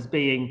town as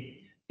being,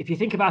 if you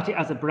think about it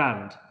as a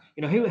brand,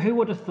 who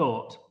would have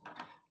thought,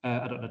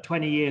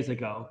 20 years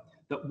ago,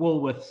 that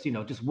Woolworths,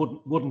 just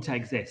wouldn't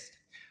exist?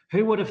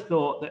 Who would have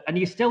thought that? And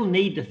you still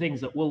need the things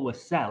that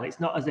Woolworths sell. It's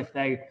not as if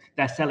they're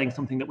selling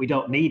something that we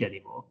don't need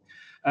anymore.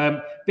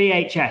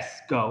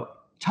 BHS go.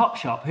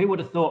 Topshop. Who would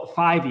have thought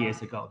 5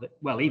 years ago that,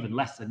 well, even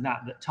less than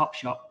that, that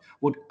Topshop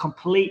would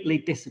completely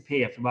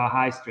disappear from our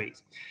high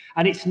streets?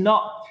 And it's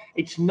not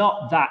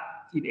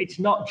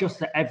just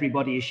that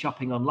everybody is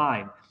shopping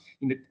online.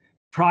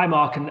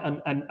 Primark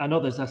and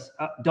others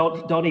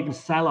don't even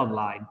sell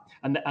online,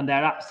 and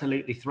they're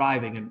absolutely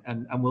thriving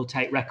and will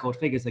take record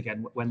figures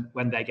again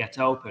when they get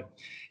open.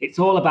 It's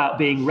all about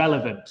being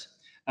relevant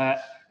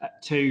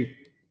to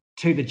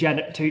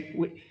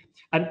the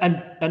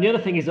and the other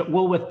thing is that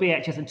Woolworth,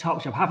 BHS, and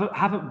Topshop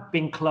haven't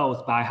been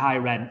closed by high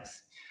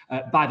rents,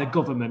 by the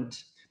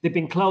government. They've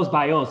been closed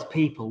by us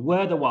people.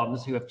 We're the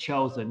ones who have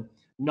chosen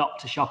not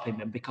to shop in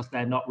them because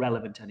they're not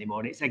relevant anymore.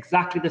 And it's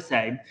exactly the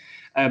same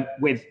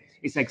with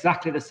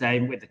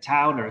the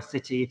town or a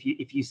city.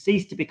 If you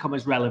cease to become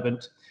as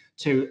relevant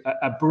to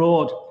a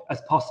broad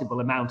as possible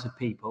amount of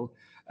people,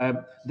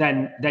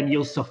 then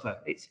you'll suffer.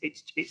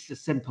 It's as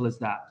simple as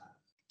that.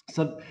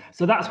 So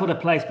that's what a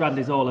place brand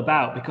is all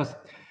about, because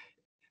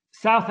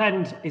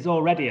Southend is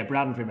already a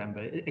brand.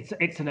 Remember,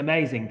 it's an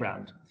amazing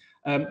brand,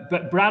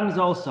 but brands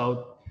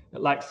also,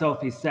 like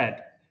Sophie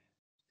said,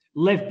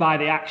 live by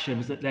the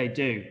actions that they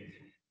do.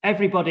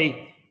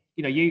 Everybody,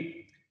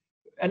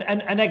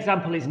 an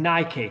example is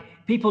Nike.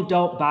 People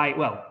don't buy,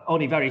 well,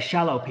 only very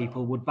shallow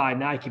people would buy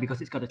Nike because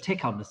it's got a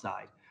tick on the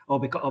side, or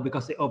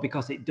because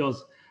it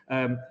does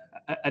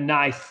a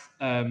nice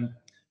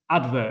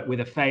advert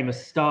with a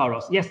famous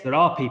star. Yes, there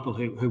are people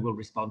who will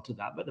respond to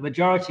that, but the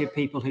majority of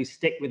people who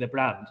stick with a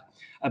brand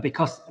are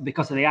because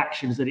of the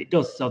actions that it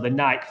does. So the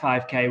Nike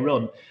 5K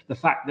run, the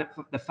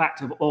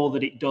fact of all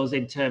that it does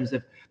in terms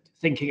of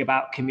thinking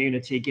about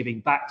community,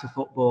 giving back to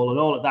football, and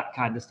all of that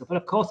kind of stuff. And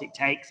of course, it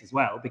takes as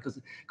well, because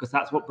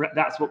that's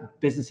what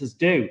businesses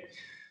do.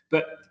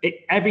 But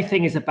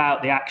everything is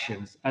about the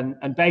actions,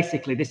 and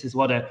basically, this is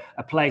what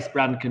a place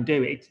brand can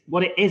do.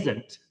 What it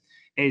isn't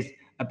is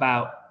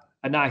about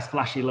a nice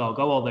flashy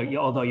logo,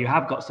 although you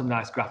have got some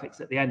nice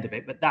graphics at the end of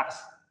it. But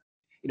that's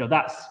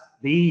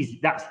the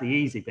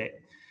easy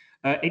bit.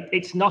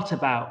 It's not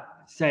about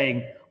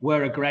saying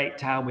we're a great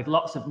town with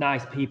lots of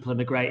nice people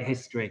and a great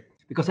history,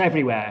 because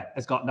everywhere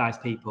has got nice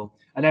people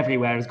and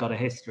everywhere has got a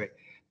history.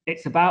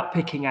 It's about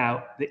picking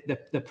out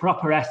the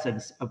proper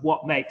essence of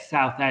what makes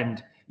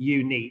Southend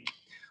unique.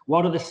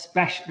 What are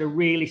the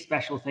really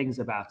special things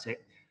about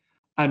it?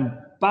 And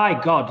by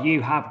God,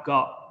 you have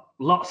got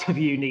lots of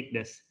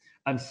uniqueness.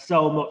 and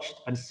so much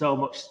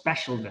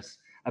specialness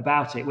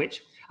about it,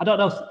 which I don't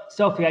know.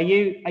 Sophie, are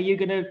you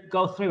going to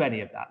go through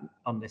any of that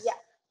on this? Yeah.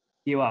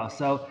 You are.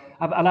 So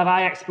have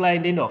I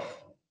explained enough?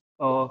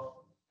 Or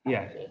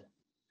yeah.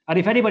 And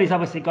if anybody's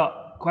obviously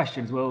got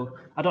questions,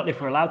 I don't know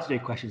if we're allowed to do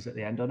questions at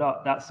the end or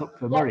not. That's up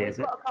for Murray, is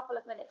it? We've got a couple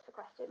of minutes for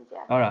questions,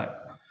 yeah. All right.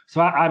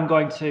 So I'm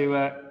going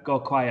to go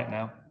quiet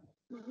now.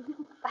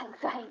 Thanks,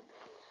 Wayne.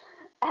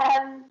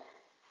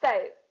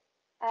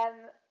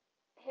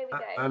 Here we go.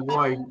 And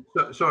Wayne,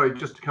 sorry,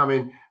 just to come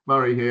in,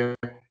 Murray here.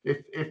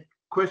 If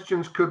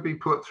questions could be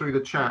put through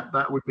the chat,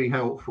 that would be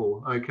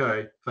helpful.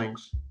 Okay,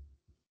 thanks.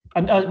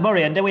 And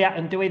Murray, and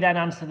do we then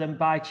answer them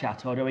by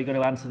chat, or are we going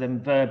to answer them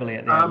verbally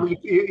at the end?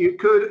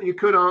 You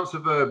could answer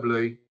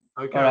verbally.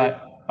 Okay.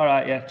 All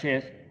right. Yeah.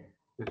 Cheers.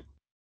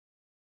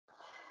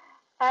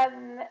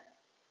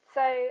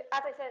 So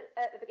as I said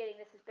at the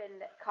beginning, this has been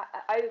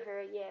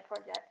over a year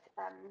project.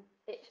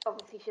 It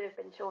obviously should have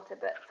been shorter,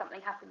 but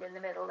something happened in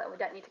the middle that we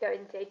don't need to go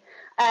into.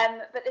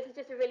 But this is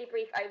just a really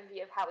brief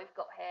overview of how we've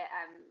got here.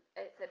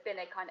 It's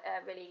been a kind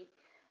of a really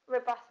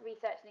robust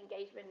research and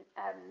engagement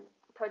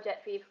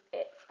project. We've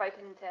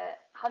spoken to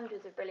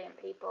hundreds of brilliant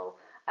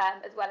people,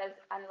 as well as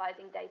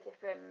analysing data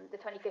from the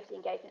 2050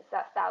 engagements.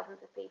 So that's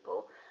thousands of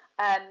people,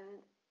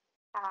 and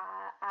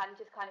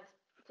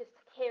just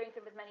hearing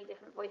from as many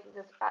different voices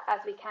as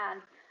we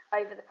can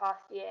over the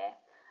past year.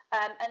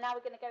 And now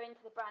we're going to go into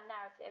the brand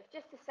narrative.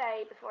 Just to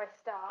say before I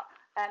start,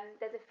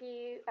 there's a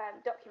few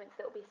documents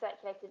that will be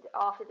circulated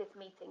after this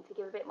meeting to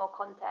give a bit more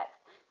context.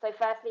 So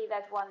firstly,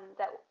 there's one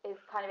that is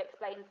kind of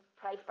explains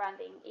place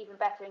branding even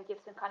better and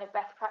gives some kind of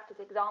best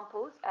practice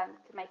examples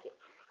to make it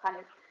kind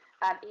of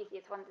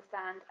easier to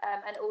understand.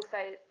 And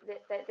also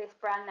this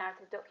brand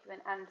narrative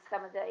document and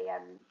some of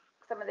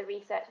the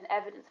research and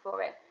evidence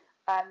for it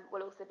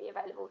will also be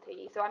available to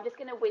you. So I'm just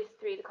going to whiz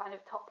through the kind of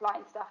top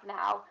line stuff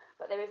now,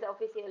 but there is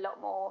obviously a lot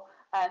more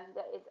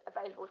that is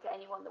available to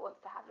anyone that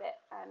wants to have it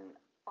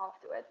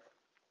afterwards.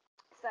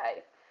 So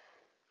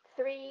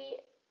 3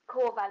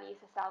 core values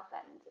for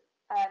Southend.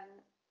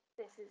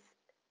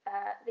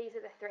 These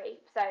are the 3.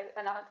 So,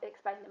 and I'll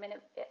explain them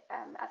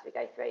as we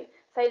go through.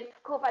 So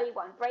core value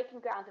 1,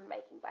 breaking ground and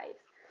making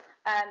waves.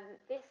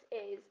 This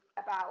is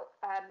about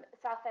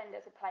Southend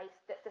as a place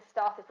that's the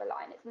start of the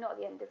line. It's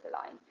not the end of the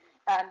line.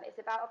 It's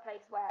about a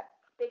place where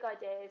big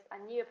ideas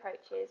and new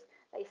approaches,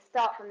 they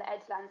start from the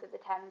edgelands of the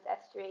Thames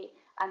estuary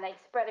and they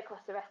spread across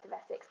the rest of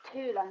Essex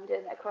to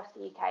London, across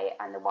the UK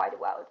and the wider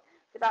world.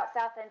 It's about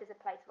Southend as a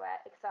place where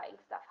exciting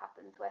stuff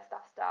happens, where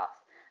stuff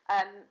starts.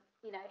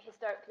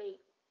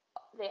 Historically,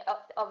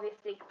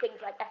 obviously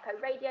things like Echo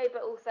Radio,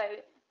 but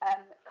also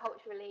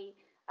culturally,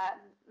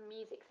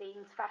 music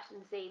scenes, fashion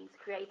scenes,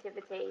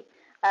 creativity,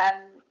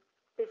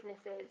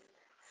 businesses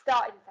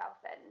start in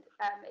Southend.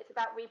 It's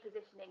about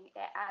repositioning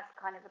it as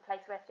kind of a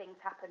place where things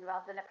happen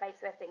rather than a place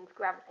where things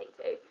gravitate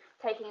to,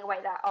 taking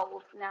away that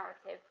old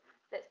narrative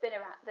that's been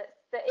around, that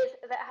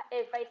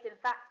is based in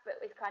fact, but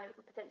is kind of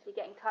potentially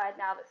getting tired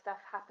now that stuff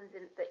happens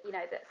in that,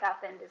 that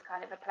Southend is kind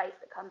of a place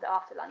that comes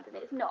after London.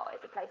 It's not.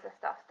 It's a place where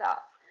stuff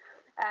starts.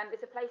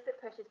 It's a place that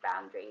pushes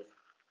boundaries.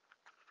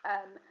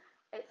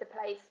 It's a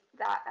place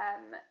that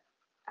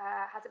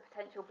has a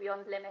potential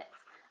beyond limits.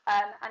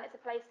 And it's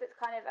a place that's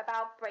kind of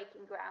about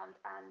breaking ground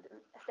and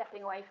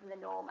stepping away from the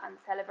norm and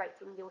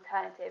celebrating the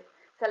alternative,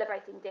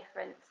 celebrating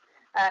difference,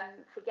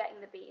 forgetting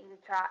the beaten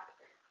track.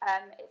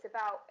 It's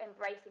about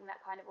embracing that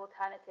kind of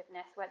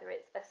alternativeness, whether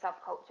it's a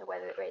subculture,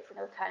 whether it's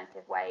an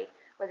alternative way,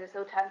 whether it's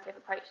an alternative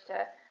approach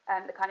to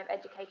the kind of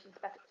education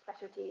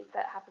specialties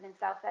that happen in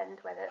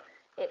Southend, whether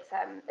it's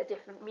a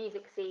different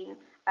music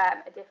scene,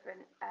 a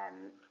different,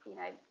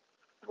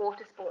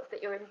 water sports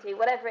that you're into,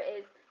 whatever it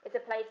is. It's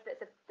a place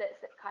that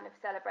kind of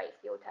celebrates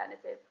the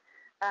alternative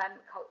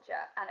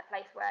culture and a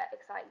place where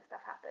exciting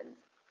stuff happens.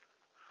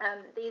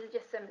 These are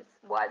just some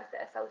words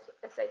that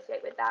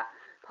associate with that: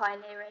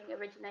 pioneering,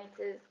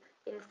 originators,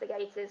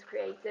 instigators,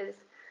 creators,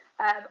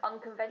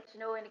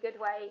 unconventional in a good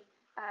way,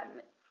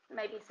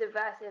 maybe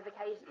subversive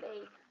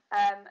occasionally,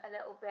 a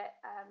little bit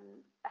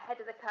ahead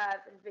of the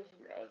curve and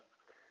visionary.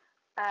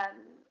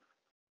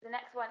 The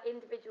next one,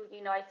 individual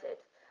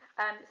united.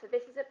 So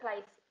this is a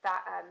place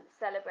that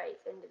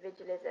celebrates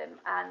individualism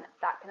and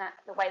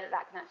the way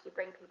that can actually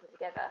bring people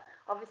together.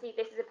 Obviously,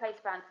 this is a place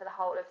brand for the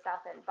whole of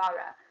Southend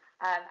Borough,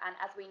 and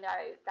as we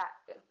know,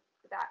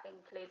 that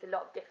includes a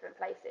lot of different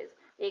places.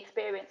 The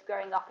experience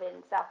growing up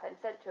in Southend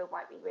Central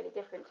might be really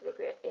different to the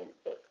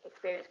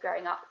experience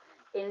growing up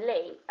in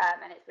Lee,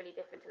 and it's really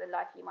different to the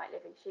life you might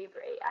live in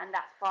Shoebury, and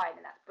that's fine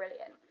and that's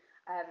brilliant.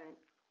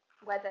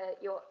 Whether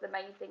the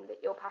main thing that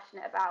you're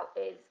passionate about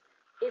is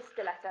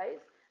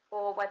stilettos,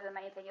 or whether the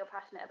main thing you're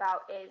passionate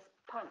about is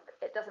punk,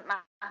 it doesn't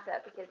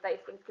matter, because those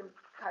things can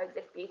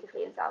coexist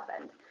beautifully in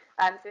Southend.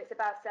 So it's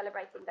about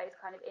celebrating those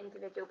kind of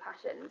individual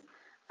passions,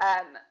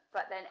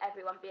 but then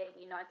everyone being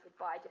united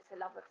by just a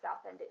love of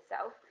Southend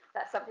itself.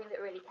 That's something that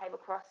really came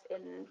across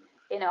in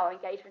our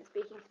engagement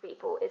speaking to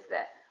people, is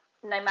that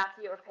no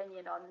matter your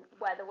opinion on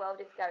where the world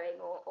is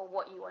going or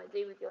what you want to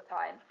do with your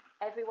time,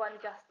 everyone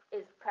just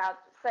is proud.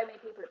 So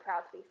many people are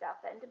proud to be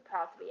Southend and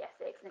proud to be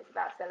Essex, and it's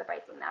about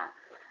celebrating that.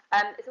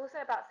 It's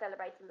also about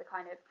celebrating the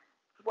kind of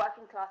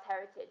working class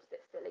heritage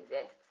that still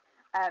exists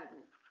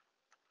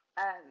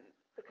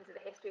because of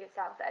the history of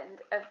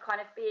Southend, of kind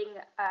of being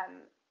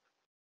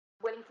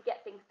willing to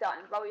get things done,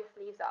 roll your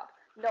sleeves up,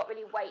 not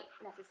really wait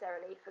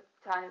necessarily for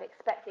kind of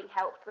expecting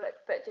help, but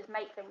just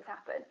make things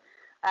happen.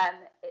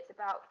 It's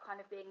about kind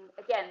of being,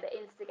 again, the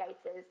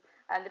instigators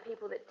and the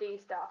people that do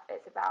stuff.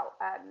 It's about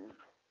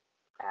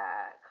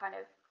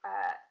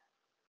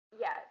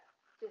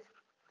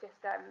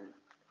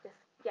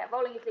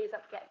rolling your sleeves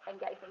up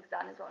and getting things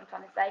done is what I'm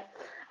trying to say.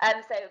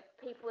 So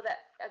people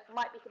that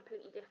might be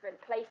completely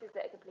different, places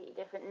that are completely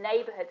different,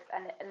 neighbourhoods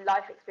and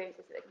life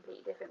experiences that are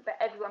completely different, but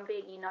everyone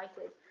being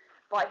united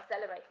by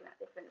celebrating that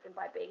difference and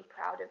by being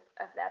proud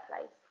of their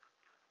place.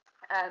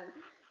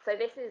 So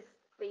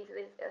these are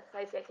the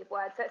associated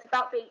words. So it's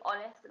about being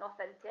honest and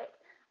authentic.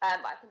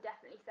 But I can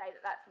definitely say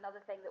that that's another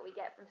thing that we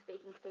get from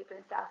speaking to people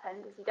in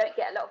Southend, is you don't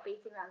get a lot of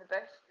beating around the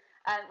bush,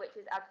 which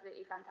is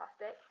absolutely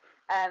fantastic.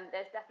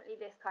 There's definitely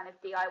this kind of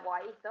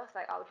DIY ethos,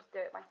 like I'll just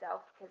do it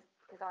myself because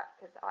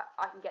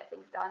I can get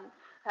things done.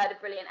 I heard a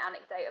brilliant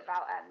anecdote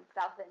about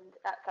Southend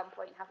at some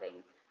point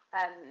having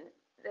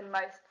the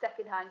most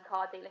second-hand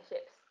car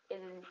dealerships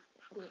in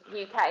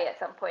the UK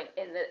at some point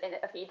in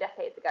a few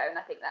decades ago, and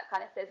I think that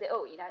kind of says it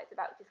all. You know, it's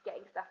about just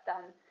getting stuff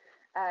done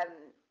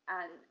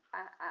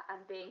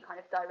and being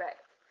kind of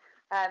direct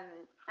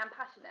and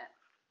passionate.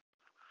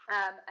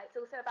 It's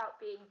also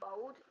about being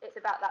bold. It's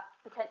about that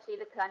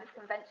potentially the kind of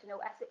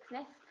conventional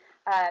Essexness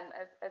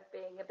of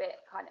being a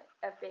bit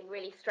of being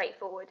really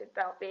straightforward,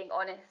 about being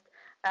honest,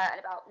 and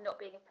about not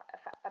being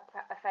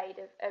afraid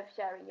of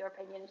sharing your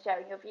opinion,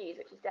 sharing your views,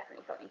 which is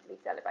definitely something to be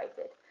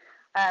celebrated.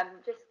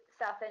 Just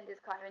Southend is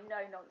kind of a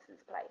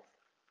no-nonsense place.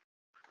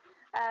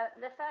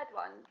 The third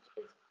one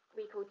is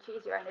we call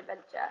Choose Your Own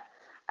Adventure.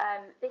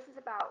 This is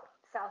about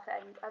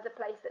Southend as a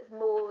place that's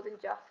more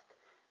than just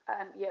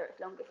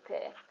Europe's longest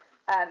pier.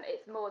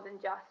 It's more than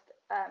just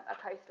a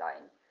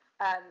coastline.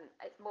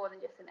 It's more than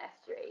just an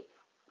estuary.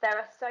 There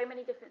are so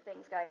many different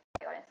things going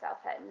on in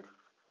Southend.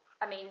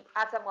 I mean,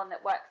 as someone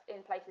that works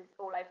in places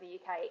all over the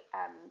UK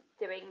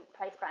doing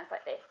place brands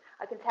like this,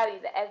 I can tell you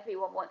that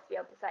everyone wants to be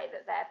able to say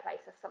that their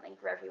place has something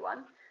for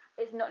everyone.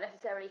 It's not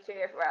necessarily true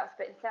everywhere else,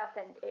 but in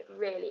Southend it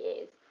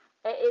really is.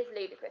 It is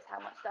ludicrous how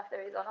much stuff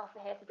there is on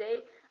offer here to do.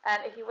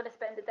 If you want to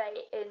spend a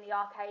day in the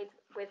arcade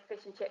with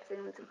fish and chips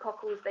and some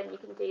cockles, then you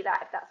can do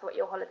that if that's what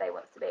your holiday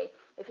wants to be.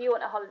 If you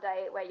want a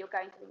holiday where you're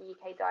going to the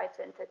UK Dive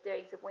Centre,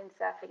 doing some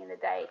windsurfing in the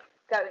day,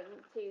 going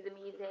to the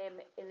museum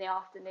in the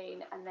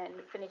afternoon, and then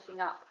finishing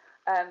up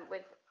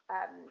with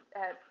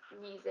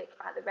music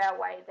at the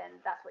railway, then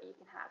that's what you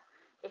can have.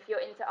 If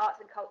you're into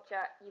arts and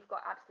culture, you've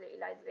got absolutely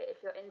loads of it.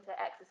 If you're into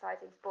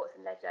exercising, sports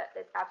and leisure,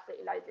 there's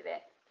absolutely loads of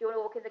it. If you want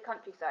to walk in the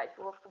countryside, if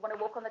you want to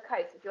walk on the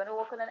coast, if you want to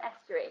walk on an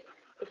estuary,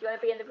 if you want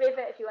to be in the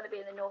river, if you want to be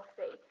in the North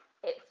Sea,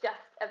 it's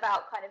just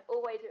about kind of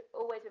always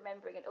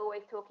remembering and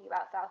always talking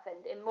about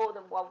Southend in more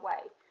than one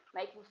way,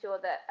 making sure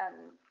that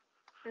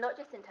not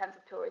just in terms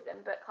of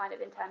tourism, but kind of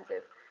in terms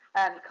of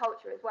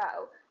culture as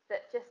well,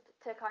 that just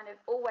to kind of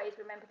always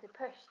remember to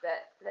push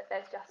that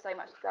there's just so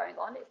much going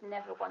on. It's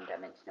never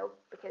one-dimensional,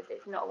 because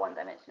it's not a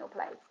one-dimensional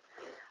place.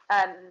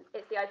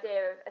 It's the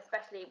idea of,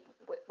 especially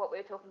what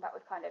we were talking about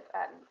with kind of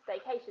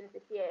staycations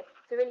this year,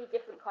 it's a really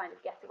different kind of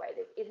getaway.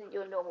 This isn't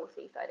your normal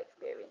seaside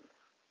experience.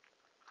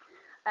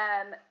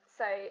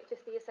 So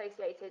just the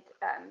associated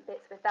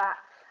bits with that,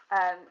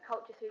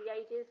 culture through the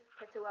ages,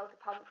 Prittlewell to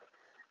Pump,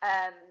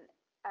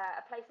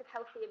 a place of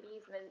healthy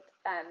amusement.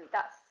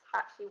 That's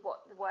actually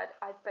what the word,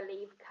 I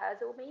believe,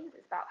 Curzal means.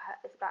 It's about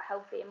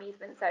healthy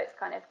amusement. So it's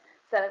kind of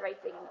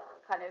celebrating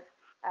kind of,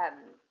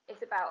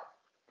 it's about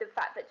the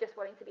fact that just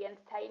wanting to be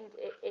entertained,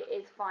 it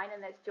is fine,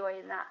 and there's joy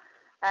in that.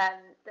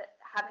 That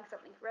having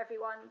something for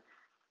everyone.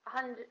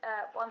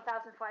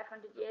 1,500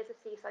 years of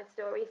seaside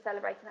stories,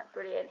 celebrating that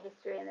brilliant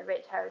history and the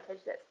rich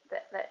heritage that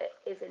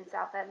is in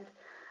Southend.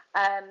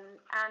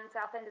 And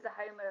Southend is a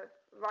home of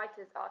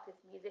writers,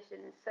 artists,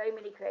 musicians, so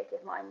many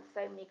creative minds,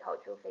 so many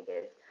cultural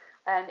figures.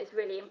 It's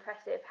really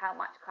impressive how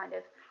much kind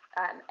of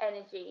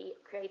energy,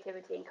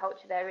 creativity and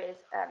culture there is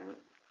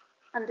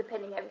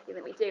underpinning everything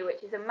that we do,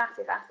 which is a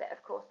massive asset,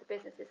 of course, to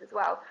businesses as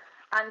well.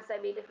 And so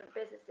many different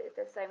businesses,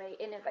 there's so many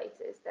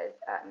innovators, there's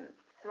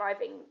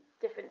thriving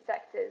different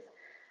sectors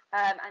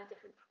and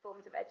different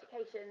forms of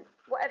education.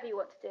 Whatever you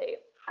want to do,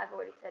 I've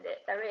already said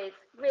it, there is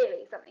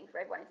really something for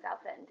everyone in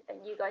Southend,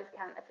 and you guys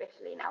can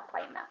officially now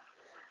claim that.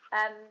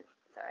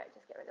 Sorry,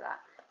 just get rid of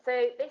that.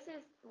 So this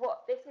is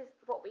what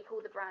we call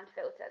the brand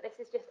filter. This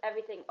is just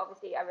everything.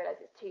 Obviously, I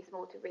realise it's too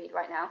small to read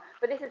right now,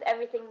 but this is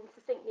everything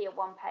succinctly on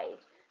one page.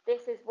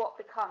 This is what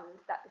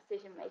becomes that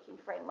decision-making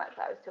framework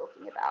that I was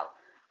talking about,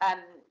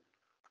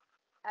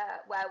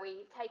 where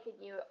we take a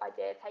new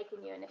idea, take a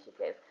new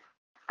initiative,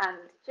 and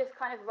just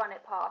kind of run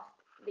it past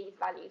these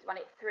values, run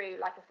it through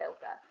like a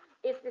filter.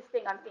 Is this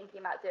thing I'm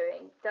thinking about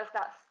doing, does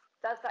that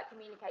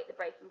communicate the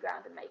breaking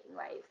ground and making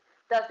waves?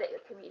 Does it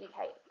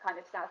communicate kind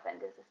of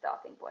Southend as a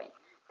starting point?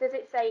 does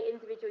it say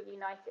individual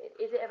united?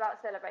 Is it about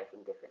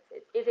celebrating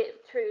differences? Is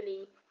it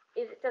truly,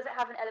 does it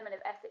have an element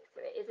of ethics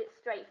to it? Is it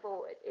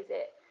straightforward? Is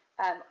it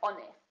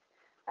honest?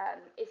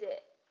 Is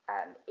it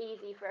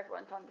easy for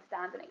everyone to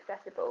understand and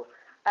accessible?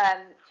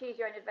 Choose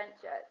your own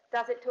adventure.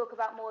 Does it talk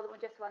about more than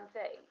just one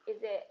thing?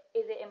 Is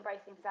it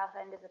embracing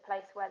Southend as a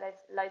place where there's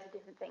loads of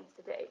different things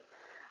to do?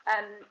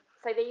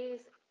 So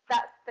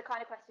that's the kind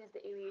of questions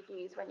that you would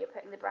use when you're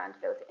putting the brand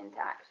filter into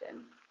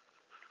action.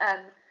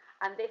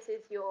 And this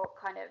is your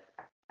kind of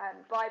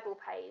Bible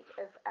page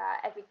of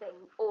everything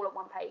all on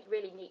one page,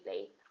 really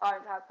neatly.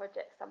 Our entire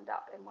project summed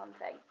up in one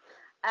thing.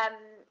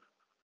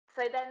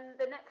 So then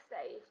the next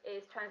stage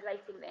is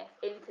translating this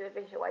into a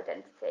visual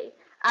identity.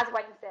 As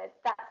Wayne said,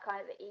 that's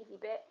kind of the easy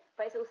bit,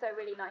 but it's also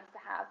really nice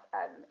to have.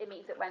 It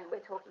means that when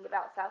we're talking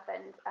about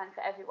Southend, and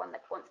for everyone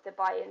that wants to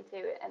buy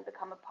into it and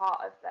become a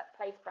part of that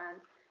place brand,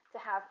 to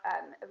have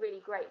a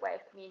really great way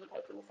of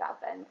communicating the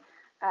Southend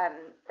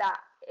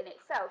that in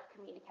itself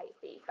communicates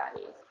these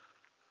values.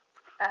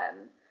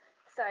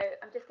 So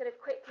I'm just going to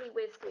quickly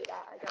whiz through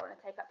that. I don't want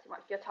to take up too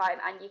much of your time,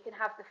 and you can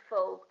have the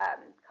full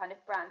kind of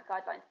brand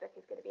guidelines book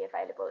is going to be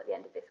available at the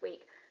end of this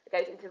week. It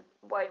goes into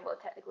way more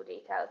technical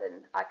detail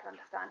than I can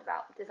understand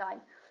about design.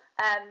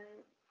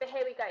 But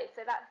here we go.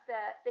 So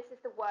this is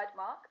the word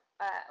mark,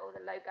 or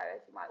the logo,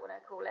 as you might want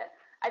to call it.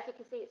 As you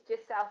can see, it's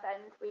just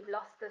Southend. We've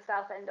lost the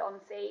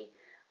Southend-on-Sea.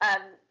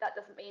 That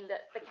doesn't mean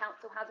that the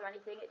council has or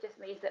anything. It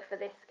just means that for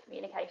this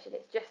communication,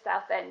 it's just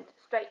Southend,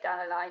 straight down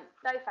the line,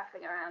 no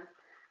faffing around.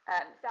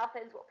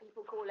 Southend's what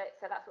people call it,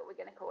 so that's what we're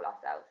going to call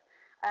ourselves.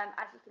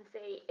 As you can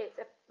see, it's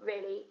a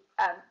really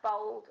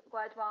bold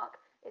word mark.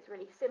 It's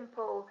really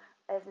simple.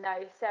 There's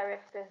no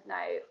serifs, there's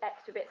no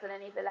extra bits on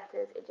any of the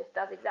letters. It just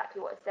does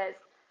exactly what it says.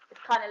 It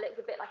kind of looks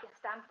a bit like a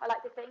stamp, I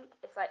like to think.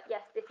 It's like,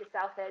 yes, this is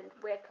Southend,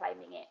 we're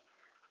claiming it.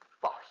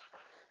 Bosh.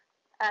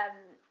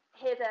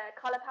 Here's a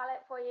colour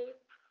palette for you.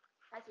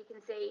 As you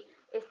can see,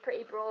 it's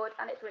pretty broad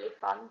and it's really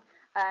fun.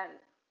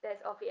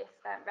 There's obvious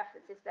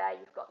references there.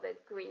 You've got the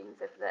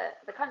greens of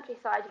the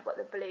countryside, you've got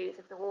the blues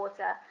of the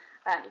water,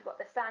 you've got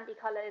the sandy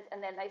colours, and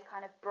then those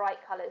kind of bright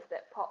colours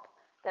that pop,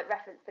 that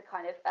reference the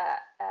kind of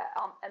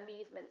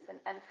amusements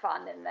and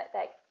fun, and that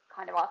they're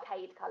kind of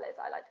arcade colours,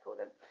 I like to call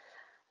them.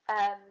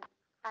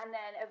 And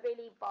then a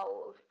really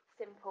bold,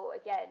 simple,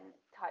 again,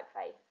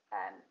 typeface.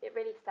 It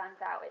really stands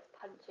out. It's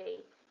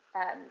punchy.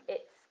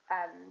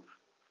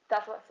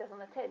 Does what it says on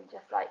the tin,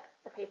 just like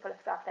the people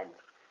of Southend.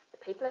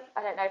 I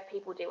don't know if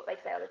people do what they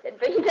say on the tin,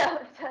 but you know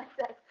what I'm trying to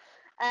say.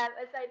 And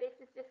so this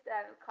is just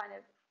kind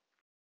of,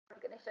 I'm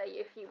going to show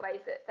you a few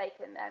ways that they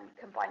can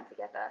combine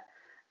together.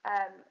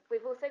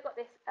 We've also got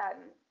this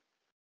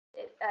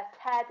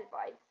tear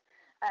device.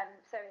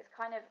 So it's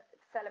kind of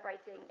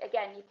celebrating,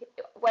 again,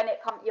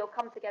 you'll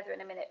come together in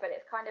a minute, but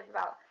it's kind of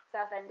about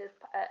Southend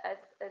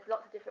as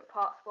lots of different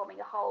parts forming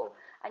a whole.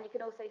 And you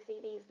can also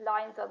see these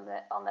lines on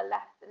the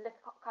left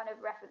kind of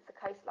reference the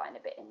coastline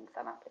a bit in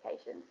some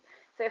applications.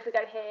 So if we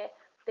go here,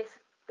 this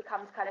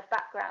becomes kind of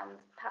background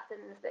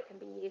patterns that can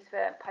be used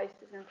for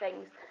posters and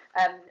things,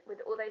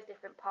 with all those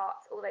different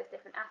parts, all those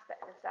different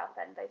aspects of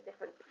Southend, those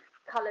different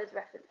colours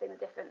referencing the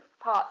different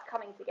parts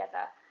coming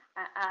together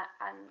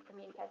and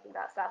communicating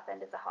about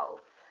Southend as a whole.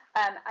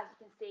 As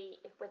you can see,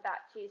 with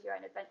that choose your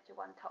own adventure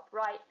one top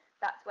right,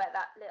 that's where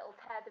that little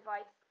tear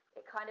device,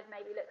 it kind of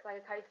maybe looks like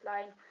a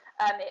coastline.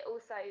 It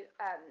also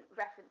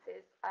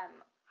references,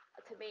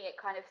 to me, it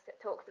kind of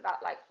talks about,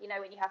 like, you know,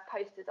 when you have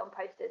posters on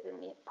posters and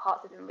the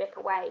parts of them rip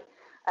away,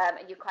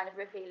 and you're kind of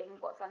revealing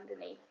what's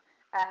underneath.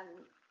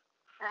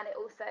 And it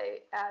also,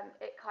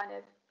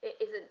 it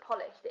isn't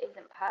polished, it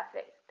isn't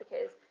perfect,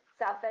 because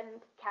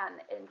Southend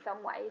can, in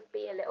some ways,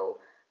 be a little,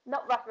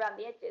 not rough around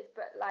the edges,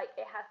 but like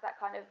it has that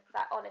kind of,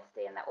 that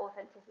honesty and that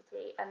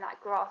authenticity and that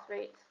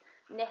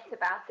grassrootsness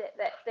about it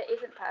that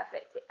isn't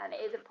perfect and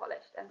it isn't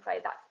polished. And so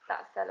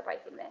that's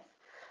celebrating this.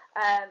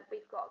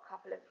 We've got a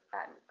couple of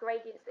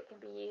gradients that can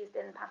be used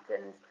in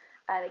patterns,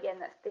 and again,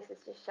 this is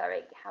just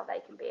showing how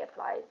they can be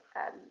applied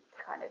to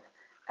kind of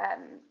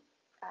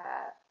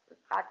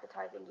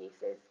advertising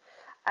uses.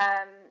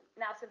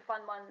 Now some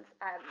fun ones.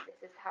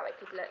 This is how it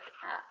could look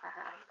at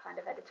kind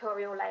of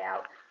editorial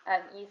layout,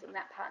 using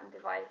that pattern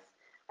device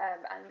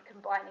and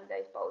combining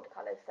those bold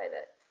colours so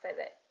that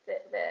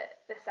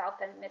the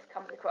Southendness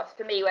comes across.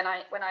 For me, when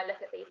I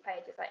look at these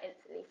pages, I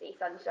instantly see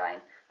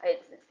sunshine. I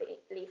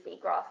instantly see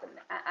grass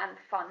and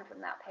fun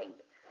from that pink.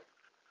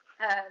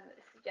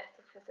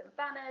 Suggested for some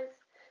banners.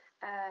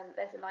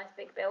 There's a nice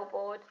big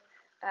billboard.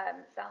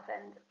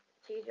 Southend,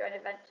 choose your own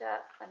adventure.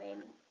 I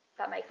mean,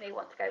 that makes me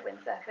want to go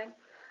windsurfing.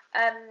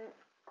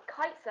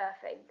 Kite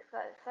surfing, so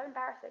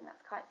embarrassing,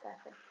 that's kite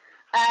surfing.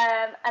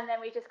 And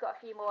then we've just got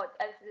a few more.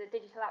 This is a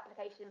digital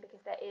application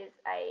because there is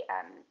a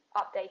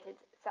updated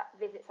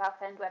Visit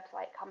Southend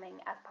website coming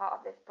as part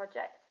of this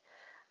project.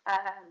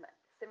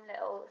 Some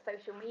little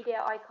social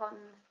media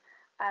icons,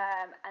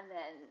 and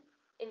then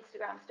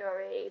Instagram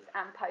stories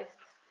and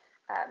posts,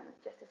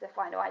 just as a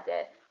final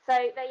idea. So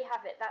there you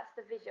have it, that's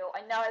the visual.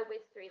 I know I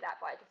whizzed through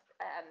that, but I just,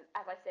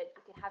 as I said,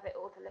 you can have it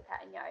all to look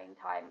at in your own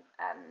time.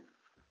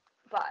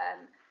 But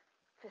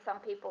for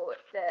some people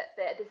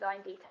the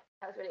design detail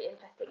is really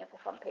interesting, and for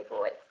some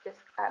people it's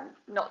just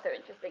not so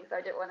interesting. So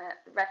I don't want to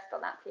rest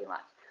on that too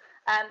much.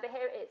 But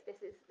here it is.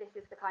 This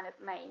is the kind of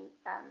main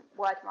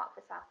word mark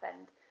for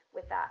Southend,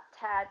 with that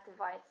teared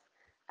device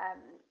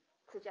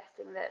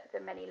suggesting the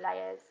many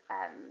layers,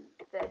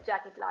 the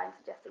jagged line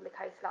suggesting the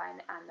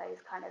coastline, and those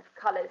kind of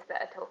colours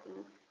that are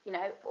talking, you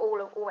know,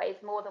 always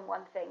more than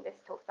one thing. This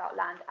talks about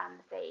land and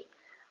the sea.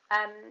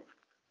 I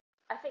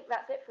think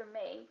that's it from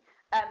me.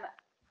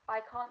 I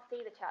can't see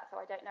the chat, so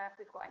I don't know if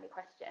we've got any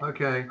questions.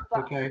 Okay.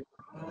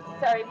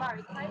 Sorry,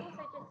 Murray, can I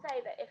also just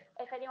say that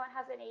if anyone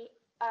has any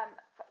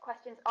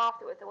questions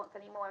afterwards or wants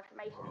any more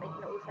information, they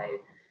can also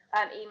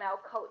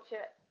email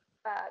culture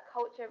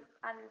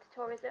and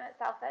tourism at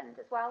Southend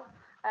as well,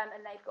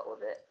 and they've got all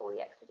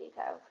the extra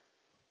details.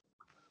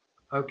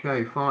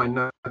 Okay, fine.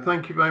 No,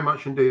 thank you very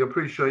much indeed. I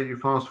appreciate you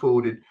fast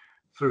forwarded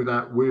through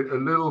that. We're a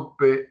little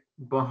bit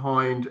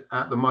behind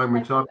at the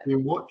moment. No I've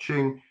been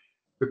watching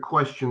the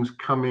questions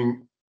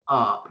coming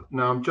up.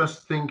 Now I'm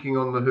just thinking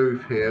on the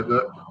hoof here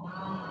that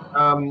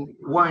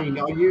Wayne,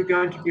 are you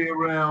going to be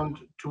around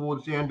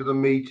towards the end of the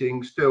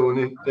meeting still,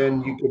 and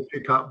then you could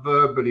pick up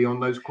verbally on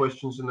those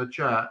questions in the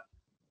chat?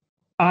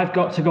 I've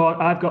got to go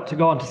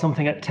on to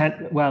something at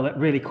 10. Well, at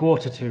really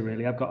 1:45.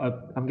 Really,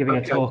 I'm giving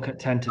a talk at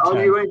 10 to 10.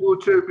 Are you able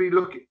to be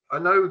looking? I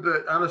know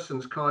that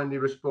Alison's kindly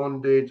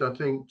responded, I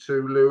think,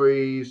 to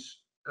Louise.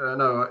 On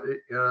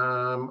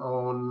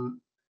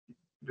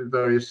the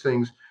various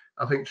things.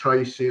 I think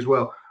Tracy as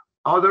well.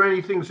 Are there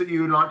any things that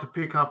you would like to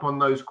pick up on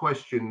those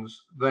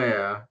questions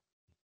there,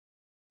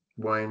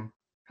 Wayne?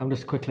 I'm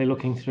just quickly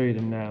looking through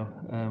them now.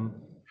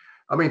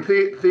 I mean,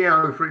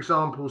 Theo, for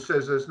example,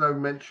 says there's no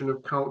mention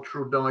of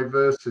cultural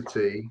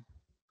diversity.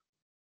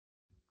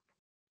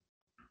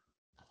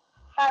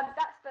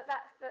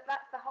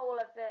 That's the whole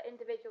of the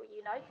Individual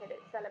United.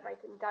 It's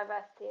celebrating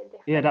diversity and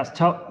difference. Yeah, that's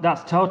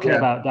totally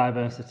about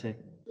diversity.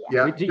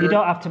 Yeah. You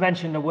don't have to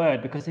mention the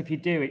word, because if you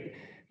do it,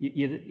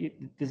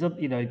 there's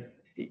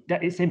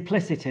it's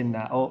implicit in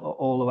that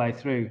all the way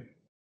through.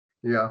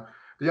 Yeah.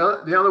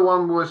 The other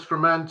one was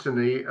from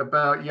Anthony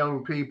about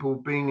young people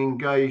being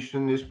engaged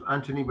in this.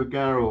 Anthony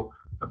McGarrell,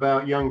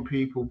 about young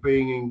people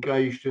being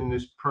engaged in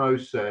this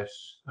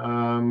process.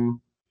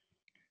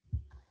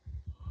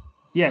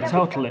 Yeah,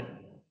 totally.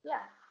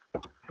 Yeah.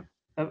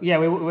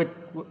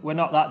 We're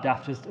not that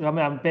daft. I mean,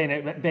 I'm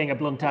being a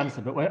blunt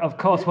answer, but of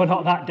course we're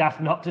not that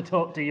daft not to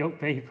talk to young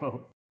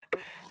people.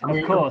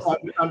 Of course.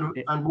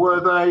 And were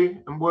they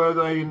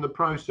in the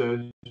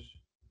process?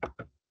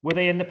 Were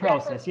they in the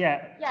process?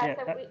 Yeah.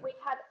 So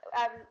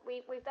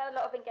we've done a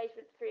lot of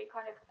engagement through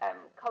kind of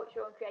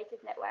cultural and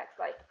creative networks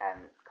like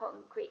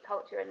Concrete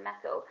Culture and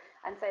Metal,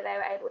 and so they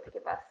were able to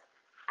give us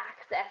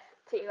access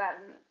to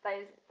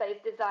those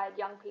desired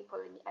young people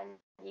and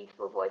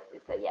youthful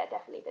voices. So yeah,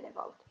 definitely been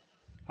involved.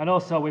 And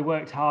also we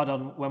worked hard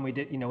on when we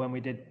did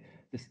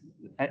this,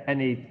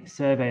 any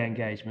survey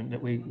engagement,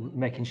 that we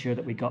making sure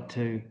that we got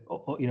to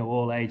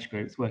all age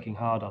groups, working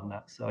hard on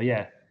that. So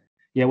yeah,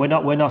 we're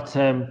not.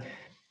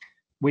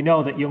 We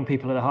know that young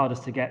people are the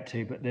hardest to get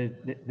to, but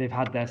they've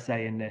had their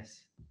say in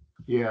this.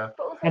 Yeah.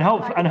 And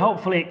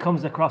hopefully it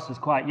comes across as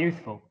quite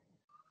youthful.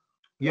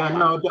 Yeah,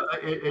 no,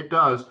 it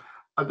does.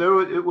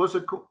 It was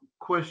a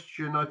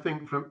question, I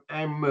think, from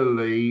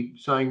Emily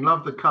saying,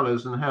 "Love the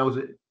colours and how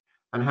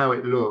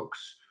it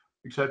looks,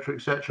 etc.,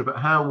 etc." But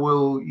how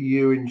will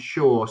you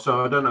ensure?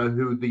 So I don't know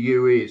who the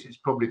you is. It's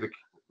probably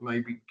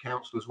maybe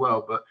council as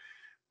well.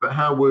 But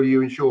how will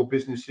you ensure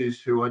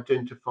businesses who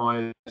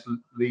identify as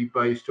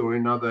lead-based or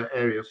in other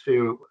areas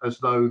feel as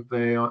though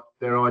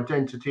their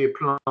identity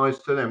applies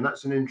to them?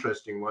 That's an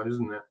interesting one,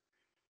 isn't it?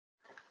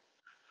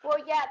 Well,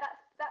 yeah, that.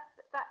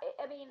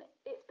 I mean,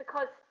 it's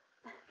because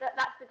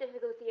that's the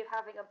difficulty of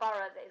having a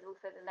borough that is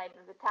also the name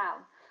of the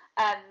town.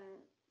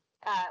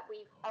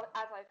 We've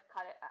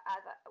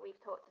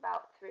talked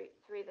about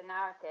through the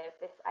narrative,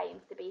 this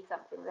aims to be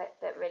something that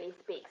really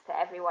speaks to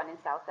everyone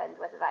in Southend,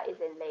 whether that is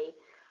in Lee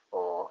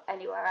or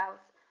anywhere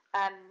else.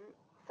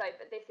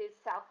 But this is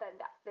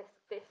Southend. This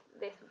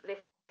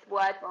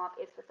word mark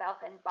is for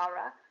Southend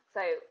Borough.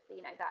 So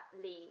that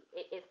Lee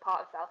is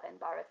part of Southend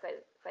Borough. So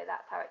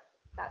that's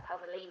how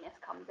the Lee-ness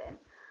comes in.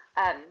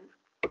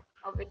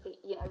 Obviously,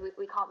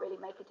 we can't really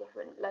make a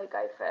different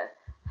logo for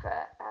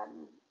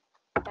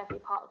every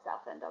part of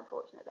Southend,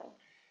 unfortunately.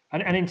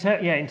 And I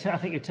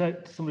think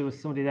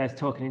somebody there's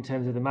talking in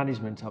terms of the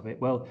management of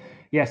it. Well,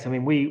 yes, I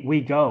mean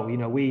we go.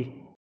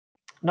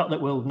 Not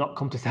that we'll not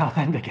come to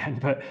Southend again,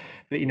 but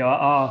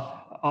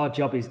our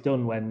job is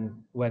done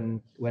when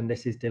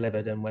this is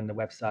delivered and when the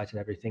website and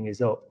everything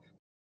is up.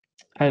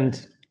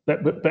 And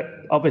but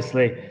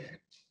obviously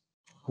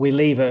we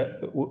leave a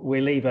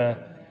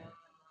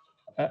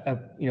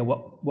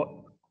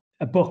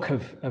book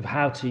of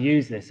how to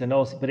use this, and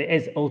also, but it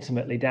is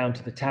ultimately down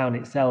to the town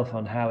itself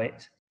on how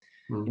it,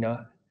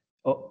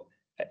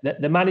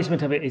 the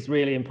management of it is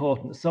really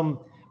important.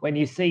 When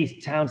you see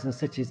towns and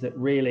cities that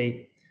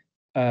really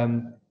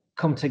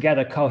come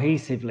together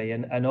cohesively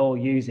and all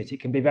use it, it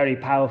can be very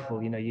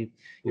powerful. You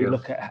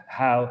look at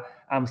how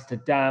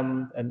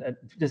Amsterdam, and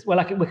just,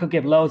 well, we could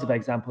give loads of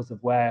examples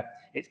of where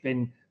it's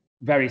been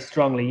very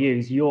strongly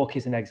used. York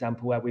is an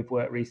example where we've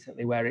worked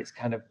recently, where it's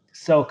kind of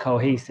so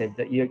cohesive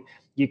that you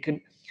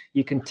can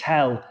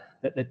tell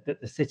that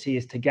the city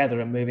is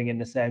together and moving in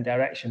the same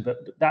direction. But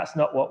that's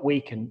not what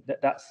we can.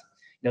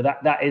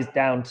 That is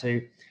down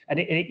to, and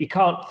you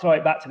can't throw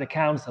it back to the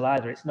council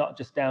either. It's not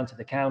just down to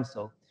the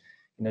council.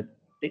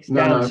 It's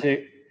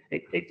to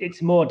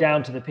it's more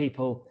down to the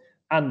people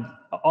and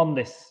on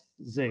this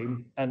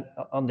Zoom and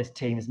on this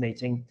Teams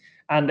meeting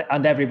and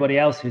everybody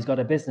else who's got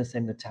a business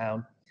in the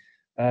town.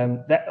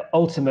 That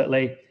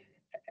ultimately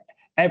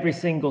every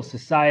single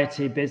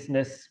society,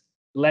 business,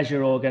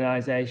 leisure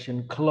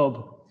organisation,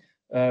 club,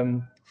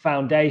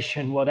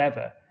 foundation,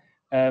 whatever,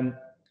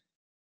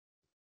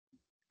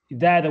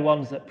 they're the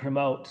ones that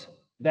promote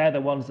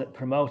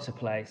a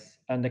place,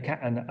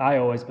 and I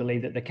always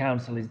believe that the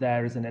council is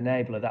there as an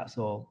enabler. That's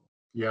all.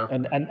 Yeah.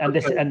 And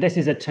this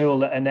is a tool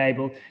that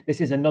this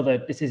is another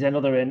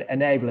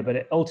enabler,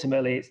 but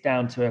ultimately it's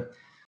down to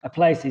a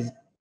place's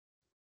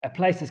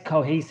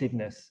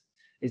cohesiveness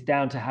is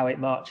down to how it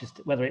marches,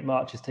 whether it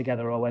marches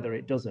together or whether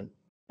it doesn't.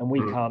 And we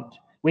can't.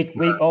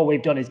 All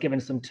we've done is given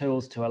some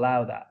tools to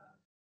allow that.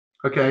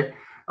 Okay,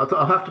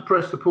 I'll have to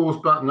press the pause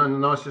button in the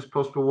nicest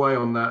possible way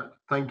on that.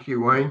 Thank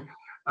you, Wayne.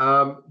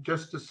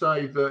 Just to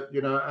say that,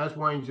 as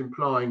Wayne's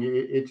implying,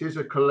 it is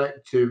a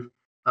collective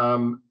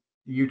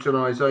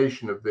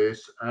utilisation of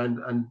this,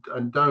 and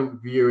don't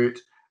view it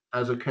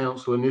as a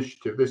council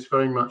initiative. This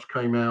very much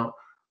came out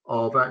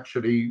of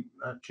actually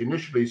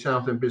initially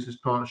Southend Business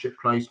Partnership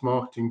Place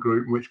Marketing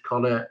Group, in which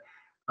Colette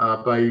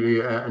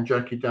Bailey and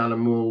Jackie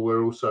Dallamore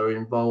were also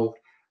involved.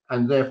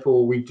 And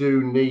therefore, we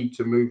do need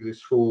to move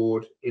this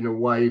forward in a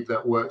way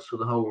that works for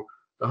the whole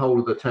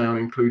of the town,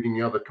 including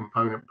the other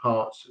component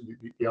parts,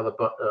 the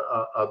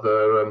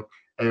other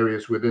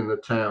areas within the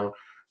town.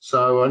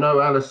 So I know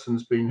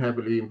Alison's been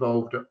heavily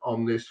involved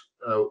on this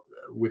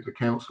with the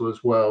council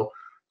as well.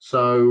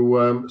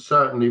 So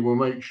certainly we'll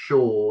make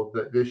sure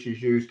that this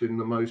is used in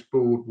the most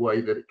broad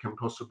way that it can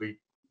possibly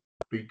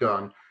be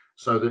done,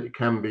 so that it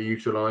can be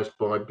utilised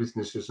by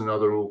businesses and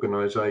other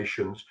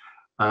organisations.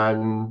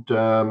 And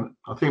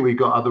I think we've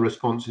got other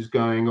responses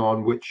going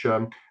on, which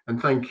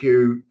and thank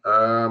you.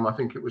 I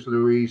think it was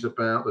Louise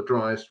about the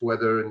driest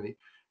weather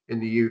in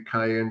the UK,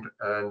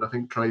 and I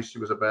think Tracy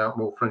was about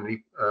more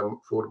friendly,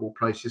 affordable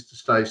places to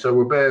stay. So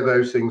we'll bear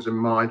those things in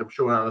mind. I'm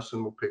sure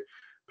Alison will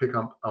pick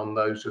up on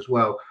those as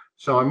well.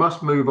 So I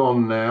must move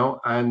on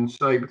now and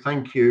say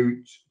thank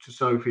you to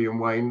Sophie and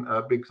Wayne.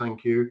 A big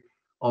thank you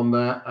on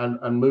that,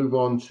 and move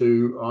on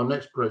to our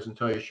next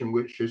presentation,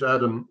 which is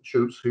Adam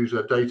Shutz, who's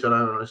a data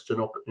analyst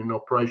in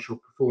operational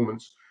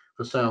performance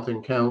for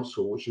Southend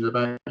Council, which is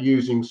about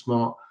using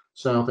smart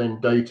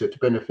Southend data to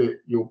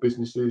benefit your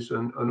businesses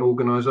and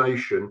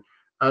organisation.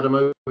 Adam,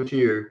 over to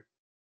you.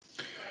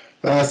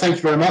 Thank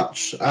you very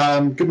much.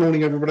 Good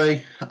morning,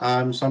 everybody.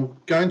 So I'm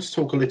going to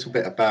talk a little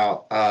bit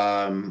about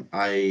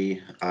a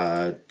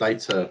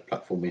data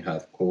platform we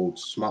have called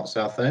Smart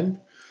Southend.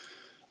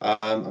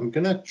 I'm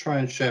going to try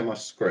and share my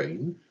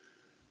screen,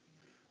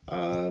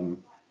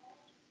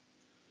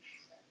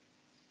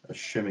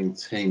 assuming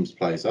Teams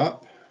plays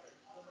up.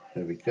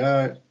 There we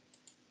go.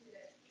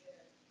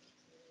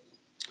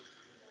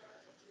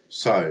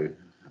 So,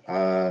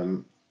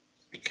 can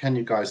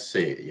you guys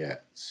see it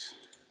yet?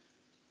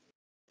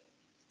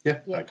 Yeah,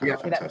 okay, yeah,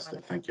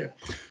 fantastic, thank you.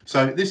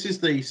 So this is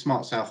the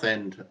Smart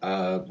Southend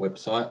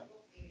website.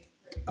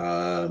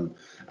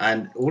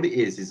 And all it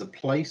is a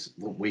place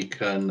that we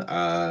can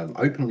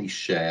openly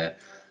share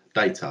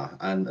data,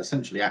 and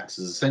essentially acts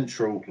as a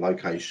central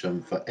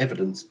location for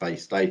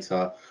evidence-based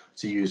data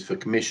to use for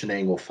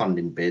commissioning or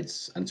funding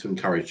bids and to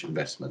encourage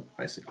investment,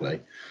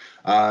 basically.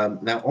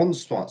 Now on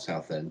Smart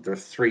Southend, there are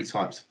 3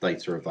 types of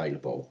data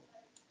available,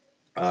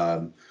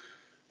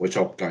 which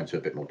I'll go into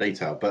a bit more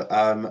detail, but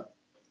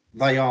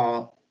they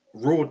are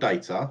raw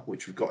data,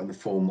 which we've got in the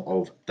form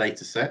of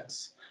data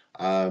sets.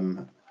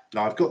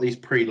 Now I've got these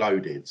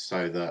preloaded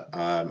so that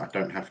I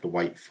don't have to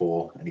wait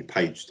for any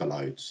page to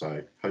load.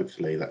 So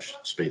hopefully that should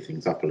speed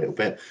things up a little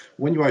bit.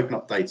 When you open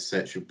up data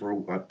sets, you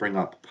bring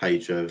up a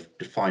page of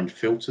defined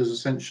filters,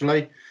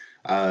 essentially.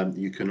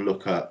 You can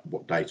look at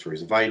what data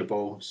is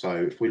available. So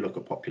if we look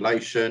at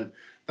population,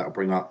 that'll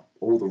bring up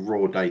all the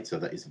raw data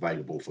that is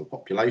available for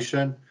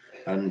population.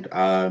 And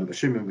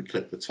assuming we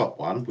click the top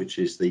one, which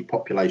is the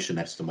population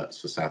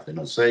estimates for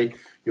Southend-on-Sea,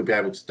 you'll be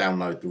able to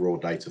download the raw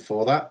data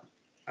for that.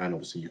 And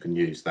obviously you can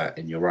use that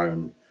in your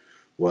own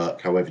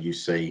work, however you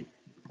see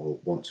or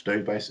want to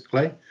do,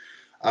 basically.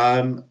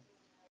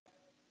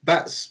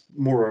 That's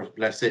more or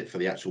less it for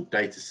the actual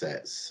data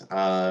sets.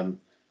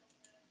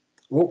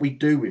 What we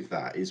do with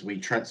that is we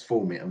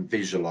transform it and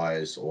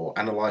visualize or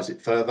analyze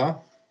it further.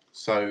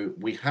 So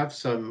we have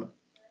some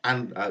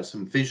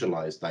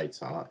visualized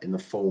data in the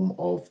form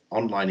of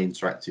online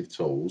interactive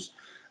tools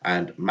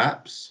and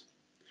maps.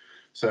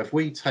 So if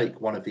we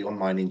take one of the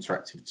online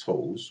interactive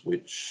tools,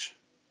 which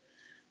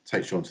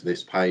takes you onto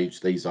this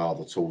page. These are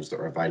the tools that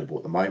are available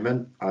at the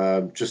moment.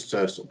 Just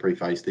to sort of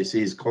preface, this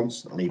is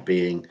constantly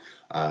being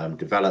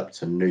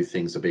developed and new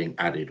things are being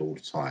added all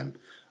the time.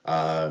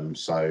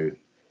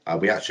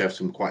 We actually have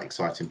some quite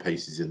exciting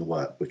pieces in the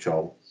work, which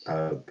are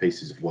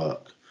pieces of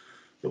work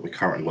that we're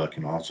currently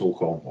working on.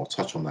 I'll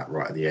touch on that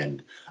right at the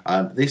end.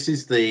 This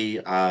is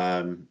the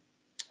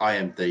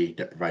IMD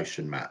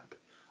deprivation map,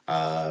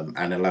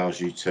 and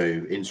allows you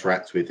to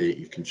interact with it.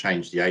 You can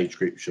change the age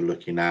groups you're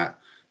looking at,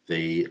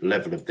 the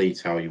level of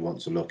detail you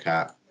want to look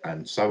at,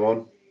 and so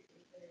on.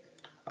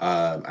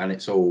 And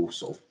it's all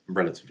sort of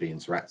relatively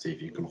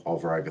interactive. You can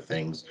hover over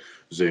things,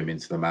 zoom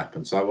into the map,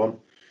 and so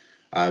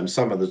on.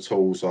 Some of the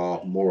tools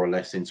are more or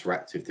less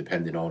interactive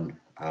depending on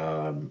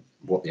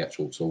what the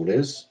actual tool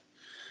is.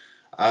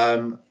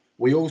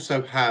 We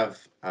also have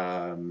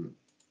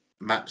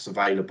maps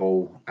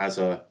available as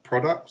a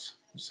product.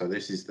 So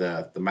this is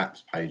the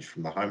maps page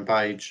from the home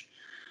page.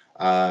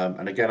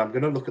 And again, I'm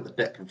going to look at the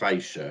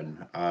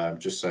deprivation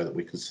just so that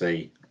we can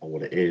see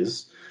what it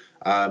is.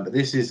 But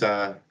this is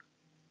a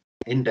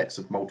Index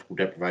of Multiple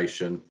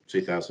Deprivation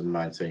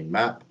 2019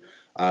 map.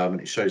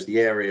 And it shows the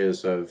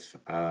areas of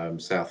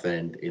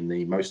Southend in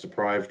the most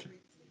deprived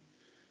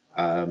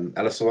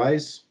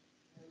LSOAs.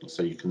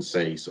 So you can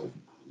see sort of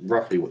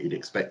roughly what you'd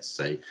expect to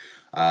see.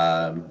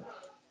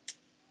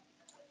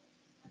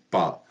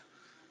 But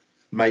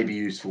may be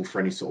useful for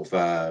any sort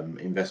of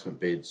investment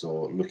bids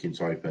or looking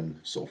to open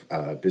sort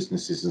of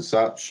businesses and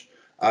such.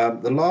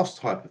 The last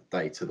type of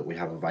data that we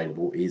have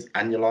available is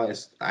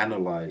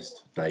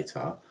analysed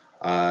data,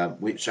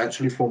 which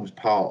actually forms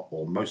part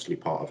or mostly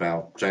part of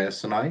our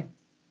JSNA,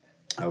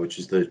 which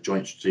is the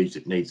Joint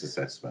Strategic Needs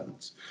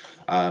Assessment.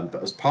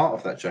 But as part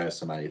of that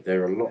JSNA,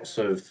 there are lots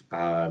of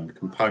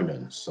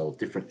components or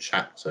different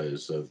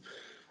chapters of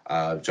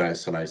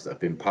JSNAs that have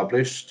been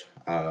published,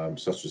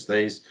 such as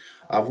these.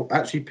 I've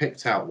actually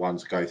picked out one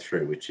to go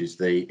through, which is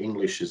the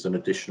English as an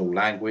additional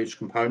language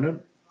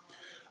component.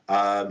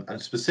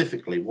 And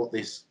specifically what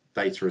this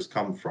data has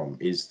come from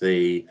is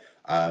the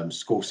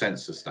school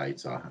census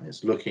data, and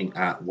it's looking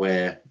at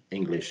where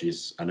English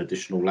is an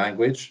additional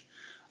language.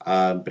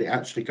 But it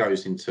actually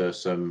goes into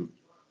some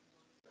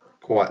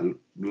quite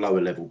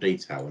lower level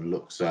detail and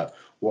looks at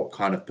what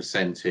kind of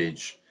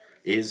percentage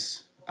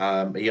is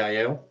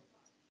EAL.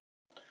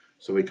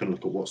 So we can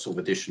look at what sort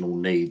of additional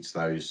needs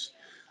those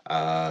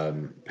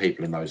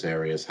people in those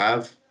areas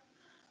have.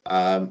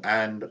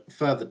 And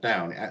further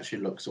down, it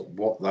actually looks at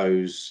what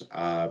those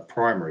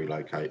primary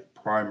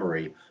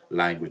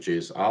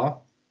languages are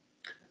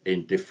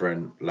in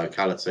different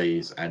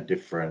localities and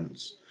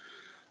different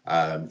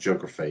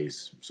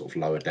geographies, sort of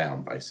lower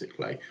down,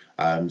 basically.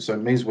 So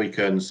it means we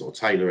can sort of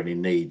tailor any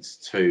needs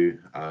to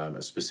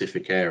a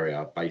specific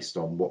area based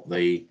on what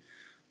the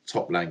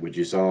top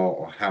languages are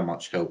or how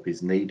much help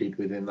is needed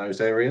within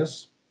those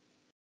areas.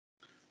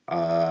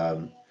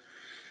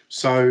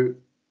 So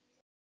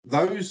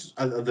those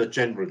are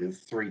generally the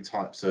three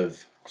types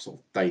of sort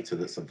of data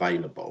that's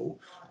available.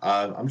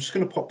 I'm just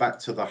going to pop back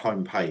to the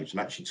home page and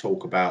actually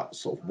talk about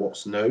sort of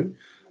what's new.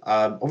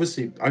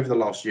 Obviously, over the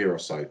last year or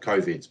so,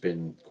 COVID's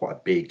been quite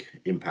a big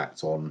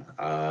impact on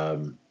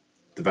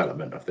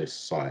development of this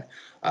site.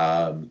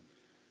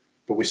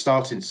 But we're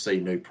starting to see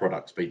new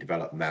products be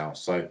developed now.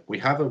 So we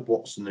have a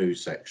what's new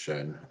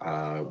section,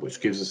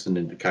 which gives us an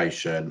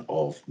indication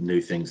of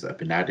new things that have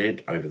been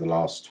added over the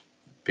last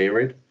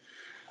period.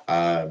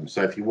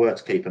 So if you were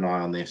to keep an eye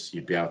on this,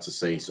 you'd be able to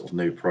see sort of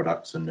new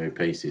products and new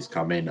pieces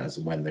come in as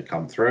and when they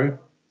come through.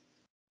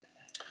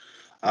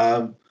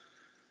 And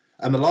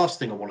the last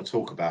thing I want to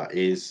talk about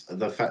is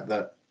the fact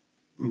that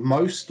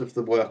most of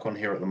the work on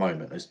here at the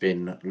moment has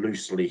been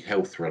loosely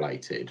health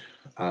related.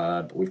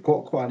 But we've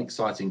got quite an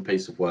exciting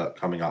piece of work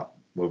coming up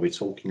where we're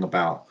talking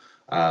about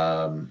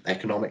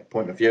economic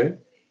point of view,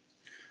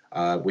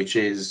 which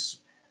is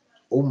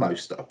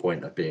almost at a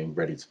point of being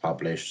ready to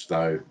publish,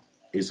 though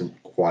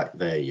isn't quite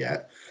there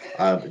yet.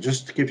 But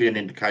just to give you an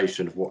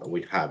indication of what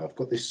we have, I've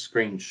got this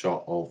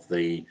screenshot of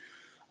the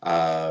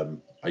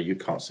you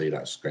can't see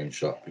that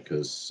screenshot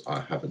because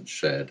I haven't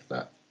shared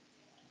that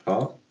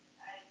part.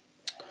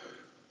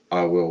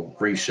 I will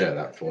reshare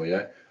that for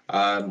you.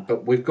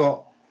 But we've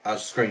got a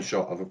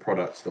screenshot of a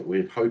product that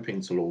we're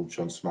hoping to launch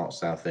on Smart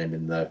Southend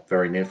in the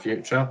very near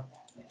future.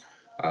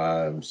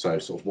 So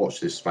sort of watch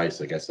this space,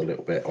 I guess, a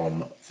little bit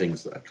on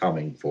things that are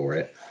coming for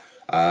it.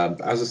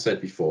 But as I said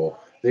before,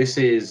 this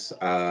is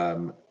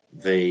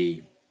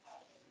the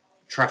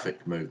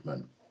traffic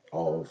movement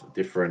of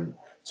different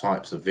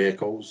types of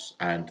vehicles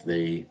and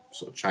the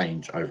sort of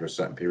change over a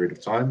certain period of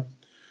time.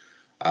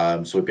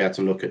 So we'll be able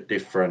to look at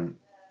different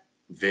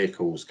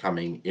vehicles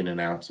coming in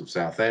and out of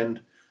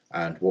Southend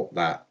and what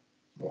that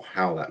or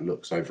how that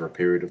looks over a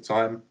period of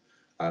time.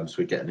 So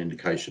we get an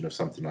indication of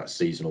something like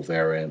seasonal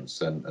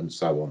variance and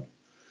so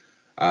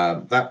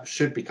on. That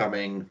should be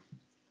coming,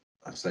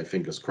 I say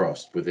fingers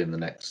crossed, within the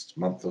next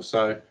month or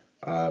so.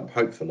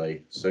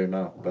 Hopefully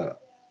sooner,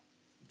 but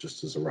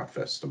just as a rough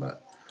estimate.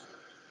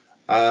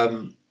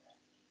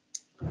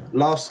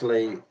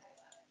 Lastly,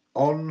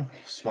 On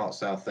Smart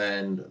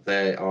Southend,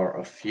 there are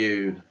a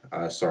few,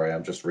 sorry,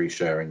 I'm just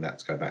resharing that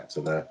to go back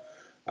to the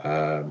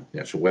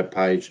actual web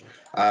page.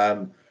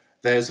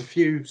 There's a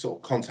few sort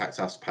of contact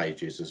us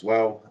pages as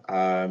well.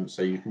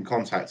 So you can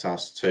contact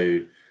us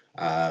to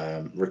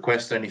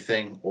request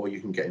anything, or you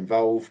can get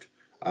involved.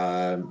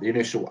 The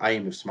initial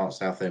aim of Smart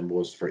Southend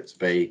was for it to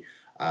be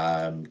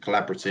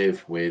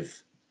collaborative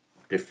with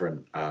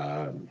different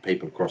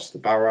people across the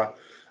borough.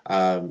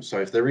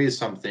 So if there is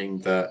something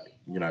that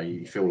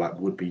you feel like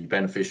would be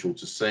beneficial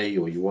to see,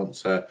 or you want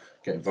to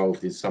get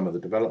involved in some of the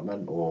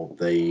development or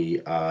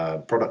the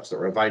products that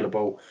are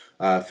available,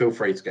 feel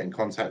free to get in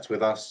contact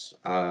with us,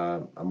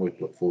 and we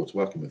look forward to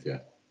working with you.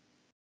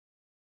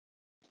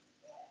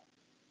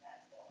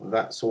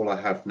 That's all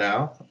I have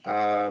now.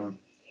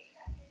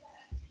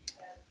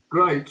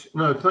 Great.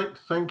 No,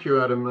 thank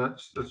you, Adam.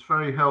 That's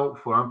very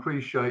helpful. I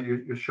appreciate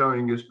you're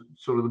showing us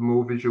sort of the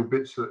more visual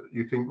bits that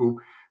you think will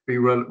be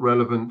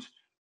relevant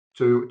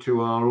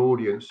to our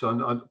audience.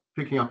 And I'm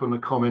picking up on a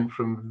comment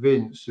from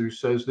Vince, who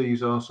says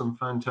these are some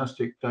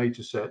fantastic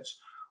data sets.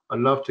 I'd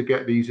love to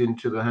get these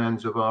into the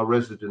hands of our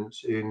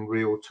residents in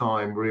real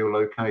time, real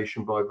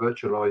location, by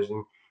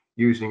virtualizing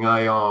using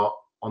AR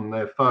on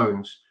their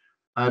phones.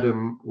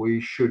 Adam, we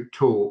should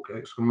talk!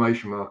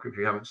 Exclamation mark if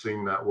you haven't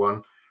seen that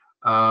one.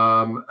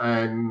 I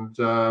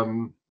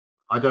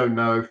don't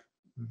know if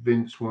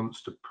Vince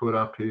wants to put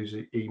up his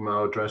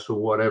email address or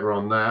whatever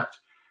on that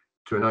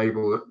to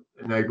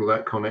enable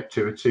that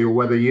connectivity, or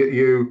whether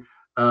you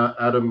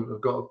Adam, have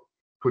got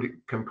to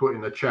can put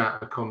in the chat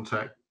the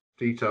contact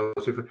details.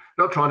 If we're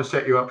not trying to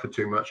set you up for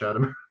too much,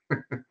 Adam.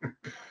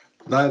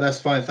 No,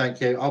 that's fine, thank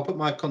you. I'll put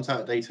my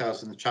contact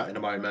details in the chat in a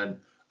moment,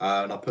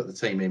 and I'll put the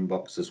team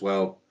inbox as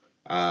well,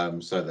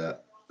 so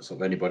that sort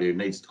of anybody who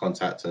needs to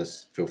contact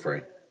us, feel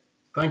free.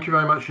 Thank you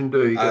very much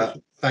indeed.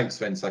 Thanks,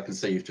 Vince. I can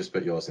see you've just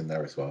put yours in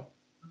there as well.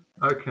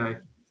 Okay,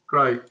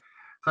 great.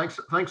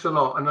 Thanks a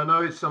lot. And I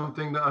know it's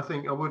something that I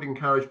think I would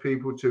encourage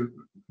people to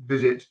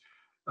visit,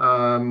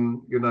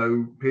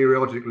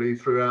 periodically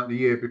throughout the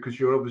year, because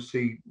you're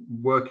obviously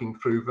working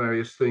through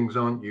various things,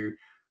 aren't you,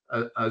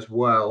 as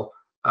well.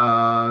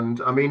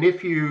 And I mean,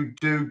 if you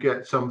do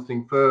get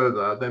something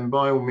further, then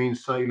by all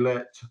means say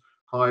let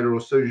Hyder or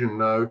Susan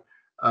know.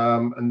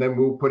 And then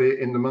we'll put it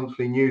in the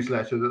monthly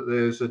newsletter that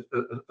there's a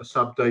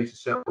sub data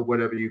set, or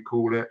whatever you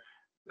call it,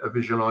 a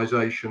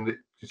visualization that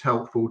is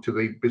helpful to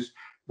the business.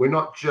 We're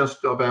not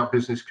just about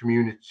business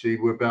community,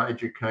 we're about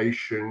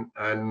education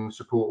and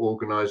support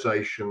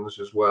organizations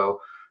as well.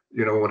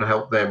 We want to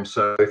help them.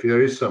 So if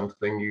there is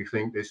something you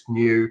think is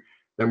new,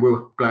 then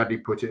we'll gladly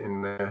put it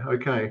in there.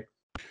 Okay.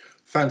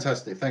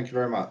 Fantastic. Thank you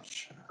very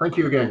much. Thank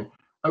you again.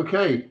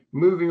 Okay,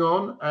 moving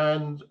on,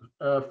 and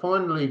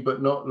finally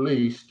but not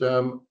least,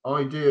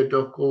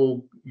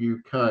 idea.org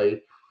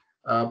UK.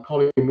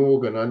 Polly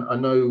Morgan, and I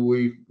know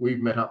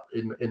we've met up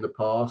in the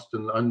past,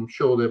 and I'm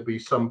sure there'll be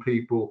some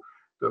people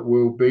that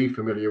will be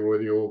familiar with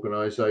the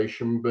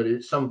organisation, but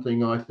it's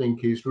something I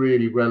think is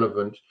really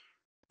relevant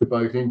to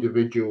both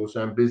individuals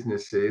and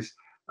businesses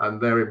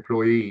and their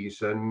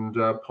employees. And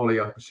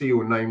Polly, I can see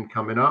your name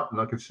coming up, and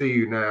I can see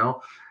you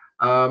now.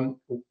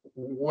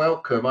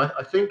 Welcome. I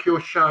think you're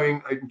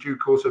showing in due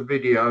course a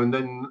video, and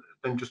then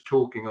just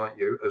talking, aren't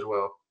you, as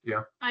well?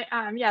 Yeah. I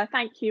am. Yeah.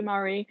 Thank you,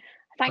 Murray.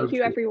 Thank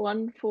you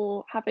everyone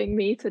for having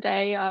me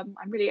today. I'm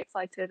really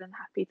excited and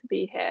happy to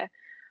be here.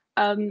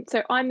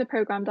 So I'm the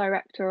Programme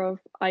Director of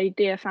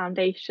IDEA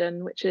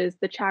Foundation, which is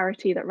the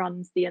charity that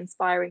runs the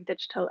Inspiring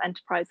Digital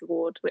Enterprise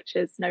Award, which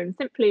is known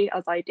simply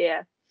as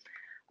IDEA.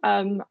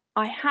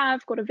 I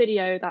have got a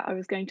video that I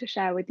was going to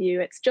share with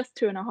you. It's just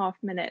 2.5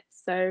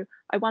 minutes. So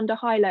I wonder,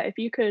 Hyla, if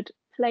you could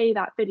play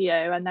that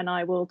video, and then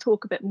I will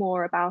talk a bit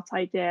more about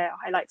IDEA,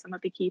 highlight some of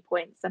the key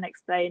points, and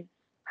explain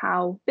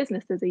how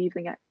businesses are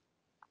using it.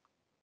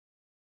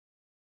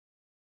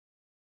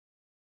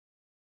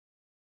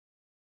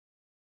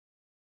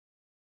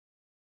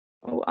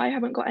 Oh, I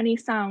haven't got any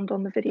sound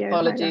on the video.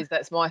 Apologies, Hyla.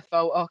 that's my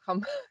fault. I'll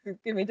come.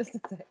 Give me just a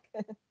sec.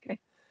 Okay.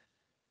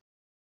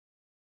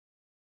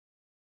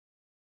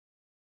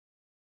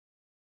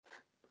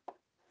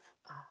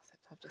 So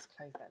I've just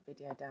closed that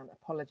video down.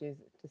 Apologies,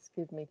 just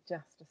give me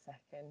just a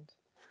second.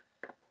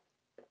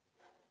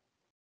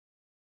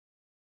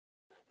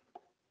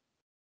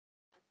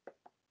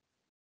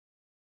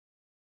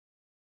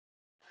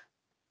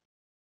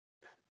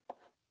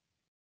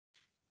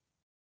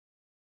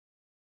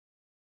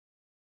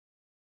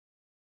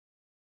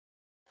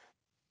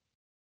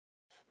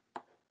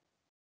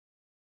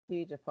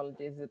 Huge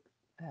apologies,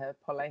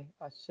 Polly.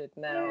 I should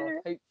now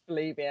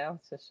hopefully be able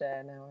to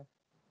share now.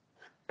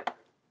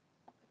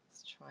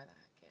 Let's try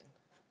that again.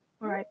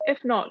 All right.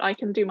 If not, I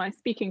can do my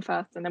speaking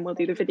first, and then we'll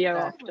do the video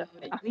after.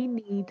 We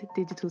need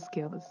digital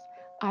skills.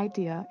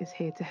 IDEA is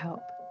here to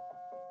help.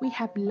 We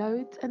have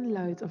loads and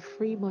loads of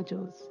free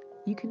modules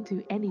you can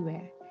do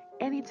anywhere,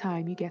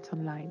 anytime you get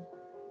online.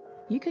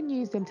 You can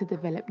use them to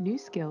develop new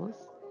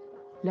skills,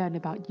 learn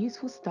about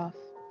useful stuff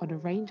on a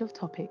range of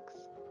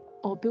topics,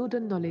 or build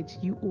on knowledge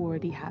you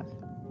already have.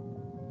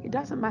 It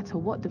doesn't matter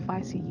what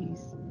device you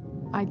use.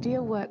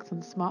 IDEA works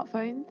on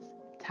smartphones,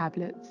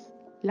 tablets,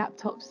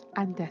 laptops,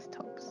 and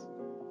desktops.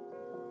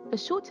 The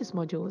shortest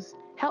modules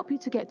help you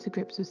to get to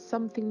grips with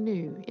something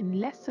new in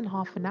less than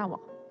half an hour,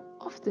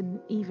 often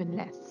even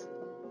less.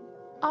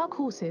 Our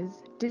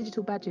courses,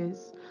 digital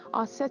badges,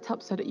 are set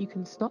up so that you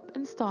can stop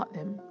and start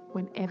them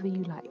whenever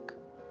you like.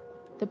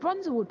 The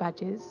Bronze Award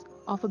badges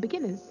are for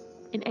beginners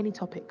in any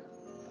topic.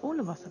 All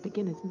of us are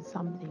beginners in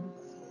some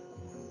things.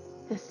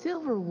 The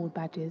Silver Award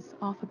badges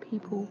are for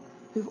people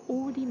who've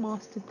already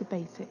mastered the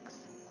basics.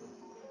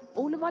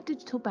 All of our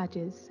digital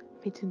badges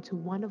fit into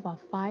one of our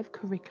 5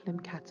 curriculum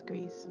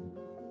categories,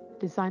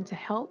 designed to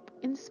help,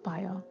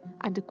 inspire,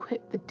 and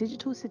equip the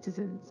digital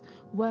citizens,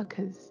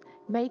 workers,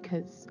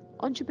 makers,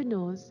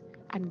 entrepreneurs,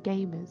 and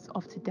gamers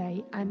of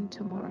today and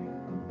tomorrow.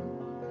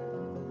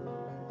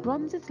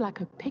 Bronze is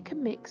like a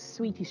pick-and-mix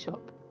sweetie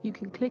shop. You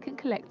can click and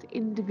collect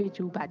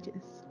individual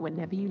badges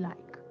whenever you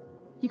like.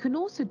 You can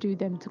also do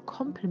them to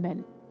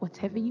complement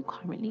whatever you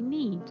currently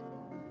need.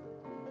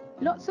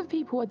 Lots of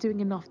people are doing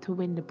enough to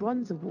win the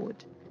Bronze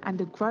Award, and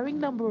a growing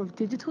number of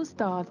digital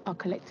stars are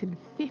collecting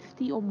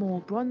 50 or more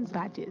bronze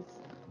badges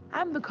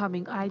and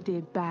becoming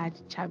IDEA badge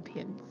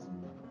champions.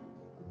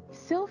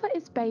 Silver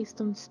is based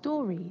on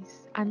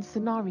stories and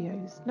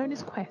scenarios known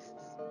as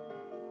quests.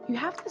 You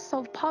have to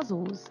solve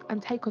puzzles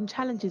and take on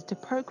challenges to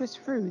progress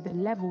through the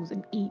levels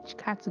in each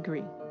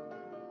category.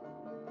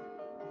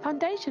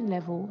 Foundation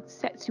level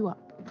sets you up.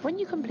 When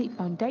you complete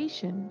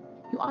Foundation,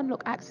 you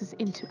unlock access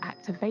into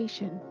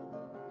Activation.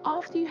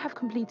 After you have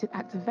completed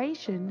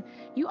Activation,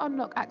 you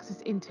unlock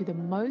access into the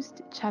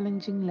most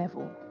challenging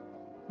level,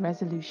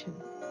 Resolution.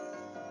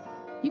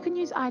 You can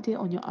use IDEA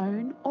on your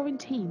own or in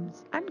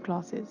teams and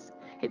classes.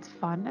 It's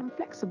fun and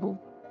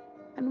flexible.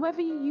 And whether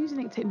you're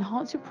using it to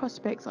enhance your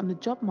prospects on the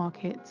job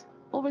market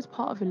or as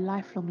part of a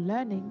lifelong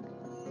learning,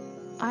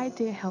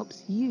 IDEA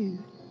helps you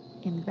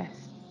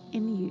invest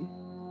in you.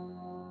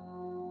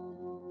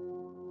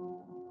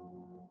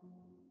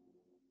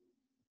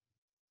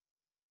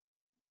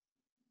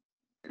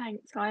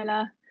 Thanks,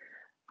 Isla.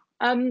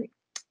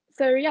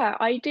 So yeah,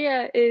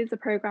 IDEA is a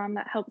program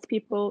that helps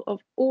people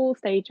of all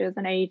stages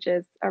and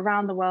ages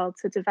around the world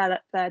to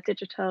develop their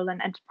digital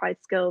and enterprise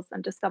skills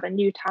and discover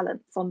new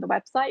talents on the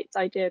website,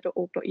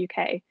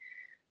 idea.org.uk.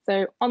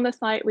 So on the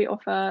site, we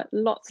offer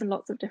lots and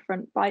lots of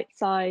different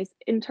bite-sized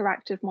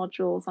interactive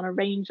modules on a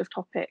range of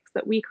topics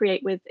that we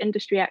create with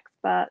industry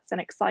experts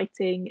and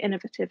exciting,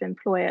 innovative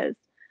employers.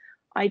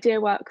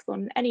 IDEA works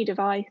on any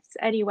device,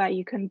 anywhere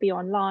you can be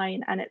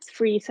online, and it's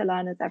free to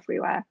learners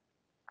everywhere.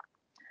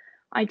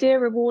 IDEA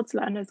rewards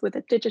learners with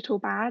a digital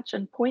badge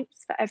and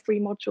points for every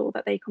module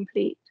that they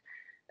complete.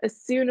 As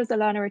soon as a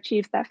learner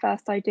achieves their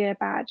first IDEA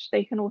badge,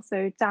 they can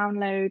also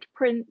download,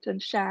 print,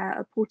 and share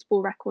a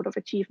portable record of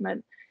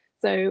achievement.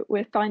 So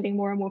we're finding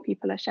more and more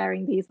people are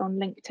sharing these on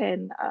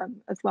LinkedIn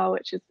as well,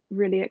 which is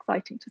really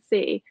exciting to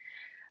see.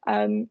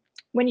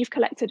 When you've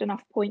collected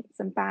enough points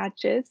and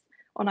badges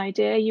on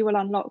IDEA, you will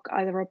unlock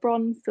either a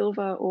bronze,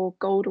 silver, or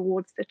gold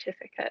award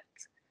certificate.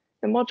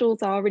 The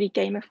modules are already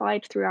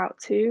gamified throughout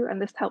too,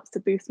 and this helps to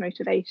boost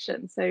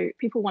motivation. So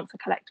people want to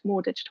collect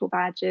more digital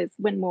badges,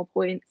 win more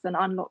points, and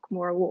unlock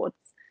more awards.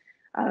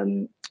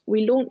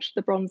 We launched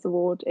the Bronze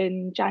Award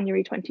in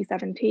January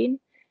 2017,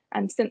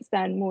 and since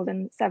then, more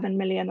than 7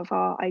 million of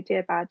our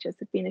IDEA badges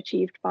have been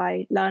achieved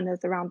by learners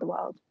around the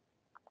world.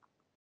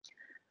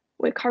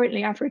 We're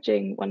currently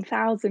averaging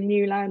 1,000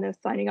 new learners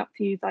signing up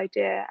to use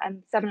IDEA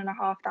and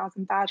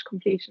 7,500 badge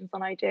completions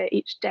on IDEA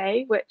each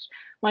day, which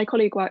my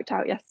colleague worked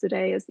out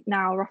yesterday is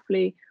now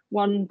roughly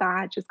 1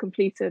 badge is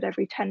completed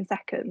every 10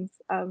 seconds,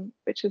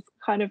 which is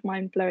kind of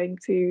mind-blowing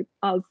to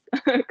us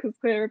because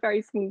we're a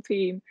very small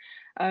team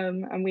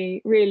and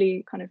we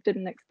really kind of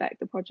didn't expect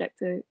the project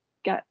to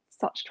get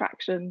such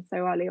traction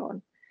so early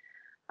on.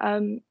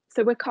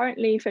 So we're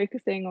currently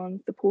focusing on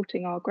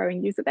supporting our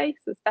growing user base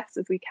as best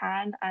as we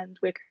can, and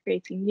we're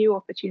creating new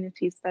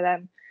opportunities for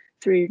them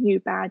through new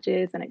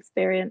badges and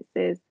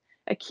experiences.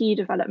 A key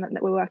development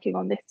that we're working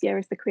on this year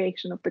is the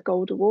creation of the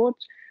Gold Award,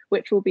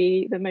 which will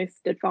be the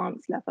most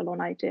advanced level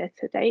on IDEA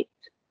to date.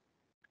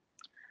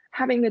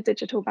 Having the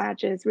digital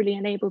badges really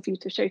enables you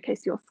to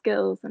showcase your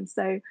skills, and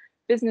so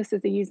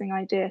businesses are using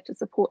IDEA to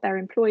support their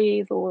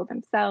employees or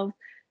themselves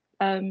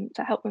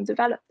to help them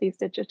develop these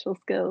digital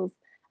skills.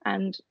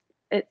 And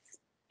it's,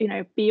 you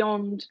know,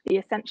 beyond the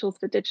essentials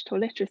for digital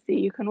literacy,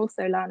 you can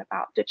also learn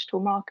about digital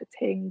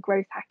marketing,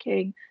 growth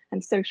hacking,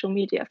 and social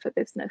media for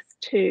business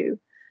too.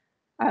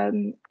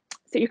 So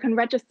you can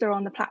register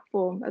on the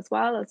platform as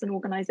well as an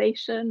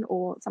organization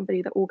or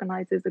somebody that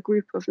organizes a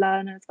group of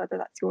learners, whether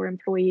that's your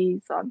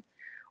employees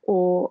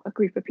or a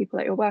group of people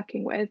that you're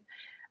working with.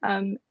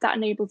 That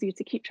enables you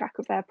to keep track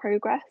of their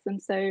progress. And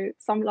so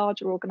some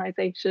larger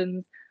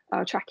organizations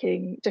are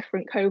tracking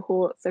different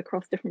cohorts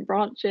across different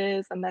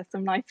branches, and there's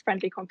some nice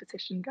friendly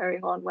competition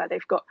going on where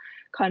they've got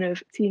kind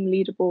of team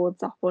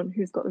leaderboards up on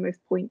who's got the most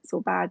points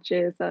or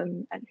badges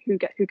and who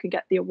can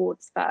get the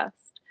awards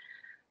first.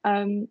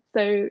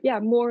 So yeah,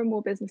 more and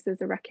more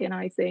businesses are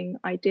recognizing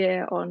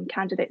IDEA on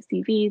candidate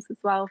CVs as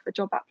well for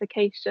job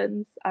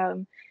applications.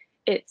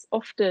 it's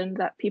often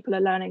that people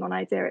are learning on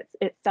IDEA,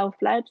 it's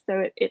self-led,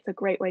 so it's a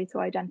great way to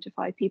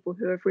identify people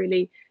who have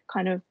really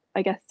kind of,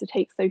 I guess, to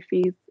take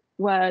Sophie's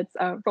words,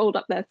 rolled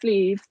up their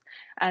sleeves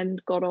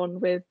and got on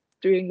with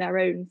doing their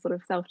own sort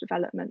of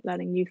self-development,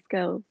 learning new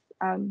skills.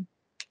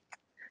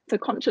 So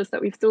conscious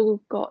that we've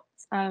still got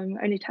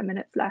only 10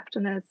 minutes left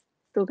and there's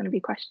still going to be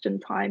question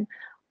time,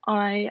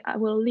 I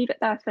will leave it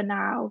there for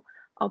now.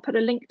 I'll put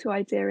a link to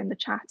IDEA in the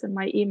chat and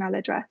my email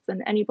address,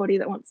 and anybody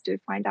that wants to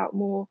find out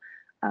more,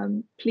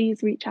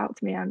 please reach out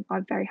to me. I'm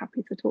very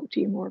happy to talk to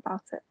you more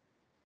about it.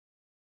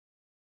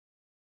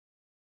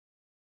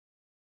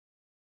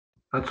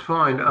 That's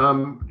fine.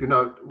 You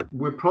know,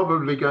 we're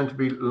probably going to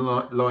be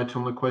light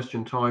on the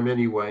question time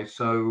anyway,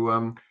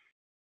 so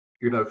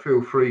you know,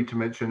 feel free to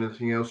mention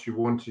anything else you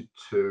wanted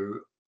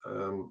to,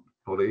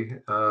 Polly,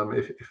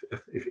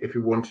 if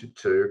you wanted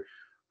to.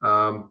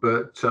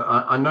 But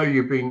I know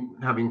you've been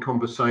having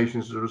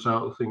conversations as a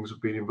result of things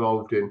you've been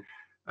involved in,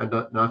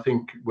 and I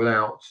think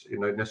without, you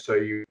know,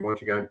 necessarily you want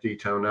to go into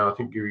detail now, I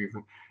think you've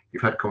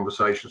had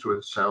conversations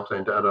with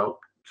Southend Adult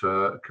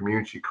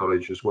Community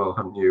College as well,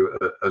 haven't you?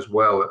 As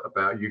well,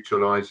 about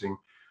utilising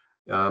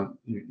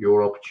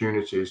your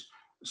opportunities.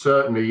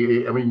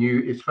 Certainly, I mean,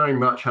 it's very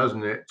much,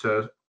 hasn't it,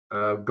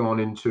 gone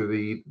into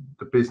the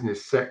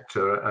business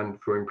sector and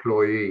for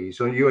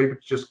employees. Are you able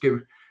to just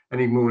give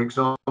any more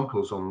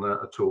examples on that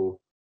at all?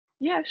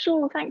 Yeah,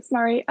 sure. Thanks,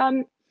 Murray.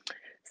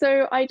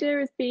 So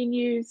IDEA is being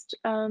used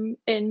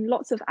in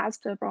lots of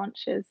ASDA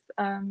branches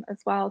as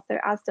well. So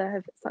ASDA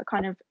have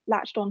kind of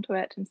latched onto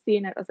it and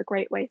seen it as a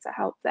great way to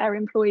help their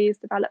employees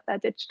develop their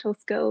digital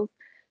skills.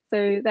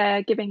 So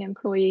they're giving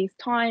employees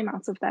time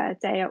out of their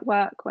day at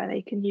work where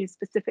they can use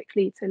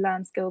specifically to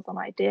learn skills on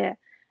IDEA.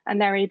 And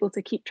they're able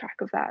to keep track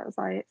of that, as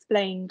I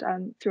explained,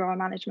 through our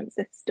management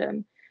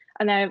system.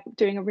 And they're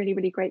doing a really,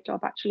 really great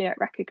job actually at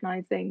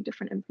recognising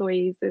different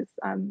employees'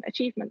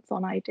 achievements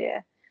on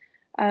IDEA.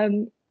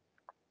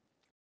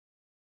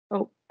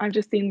 Oh, I've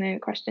just seen the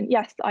question.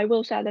 Yes, I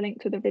will share the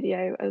link to the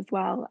video as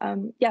well.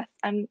 Yes,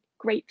 and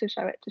great to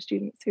show it to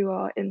students who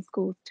are in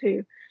schools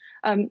too.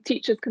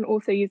 Teachers can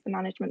also use the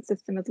management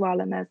system as well,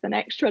 and there's an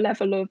extra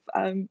level of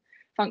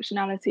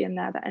functionality in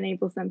there that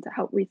enables them to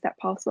help reset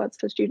passwords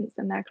for students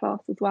in their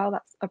class as well.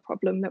 That's a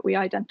problem that we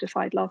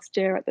identified last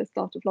year at the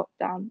start of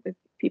lockdown with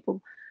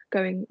people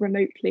going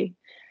remotely.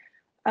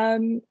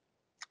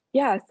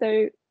 Yeah,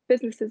 so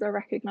businesses are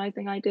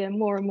recognising IDEA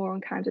more and more on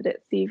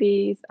candidate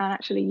CVs and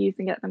actually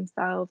using it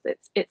themselves.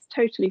 It's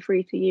totally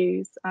free to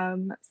use.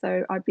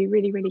 So I'd be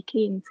really, really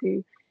keen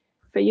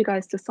for you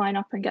guys to sign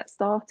up and get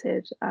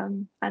started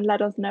and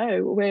let us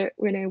know.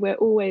 We're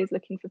always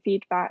looking for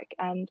feedback,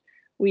 and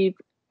we've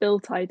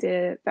built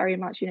IDEA very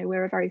much,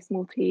 we're a very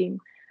small team.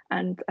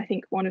 And I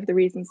think one of the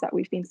reasons that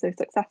we've been so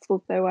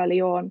successful so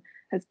early on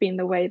has been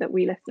the way that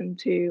we listen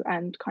to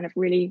and kind of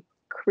really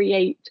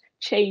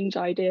change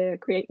IDEA,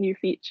 create new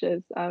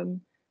features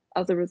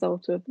as a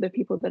result of the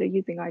people that are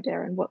using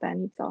IDEA and what their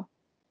needs are.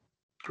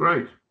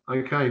 Great.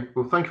 Okay.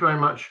 Well, thank you very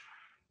much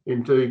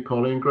indeed,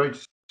 Polly, and great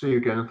to see you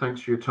again. And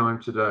thanks for your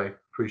time today.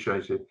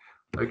 Appreciate it.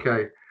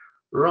 Okay.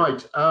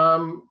 Right.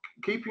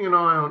 Keeping an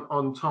eye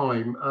on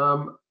time.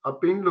 I've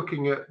been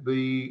looking at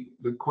the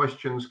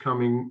questions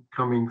coming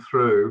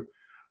through,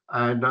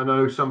 and I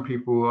know some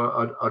people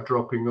are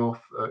dropping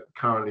off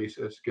currently,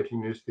 so it's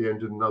getting near to the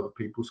end of other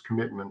people's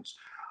commitments.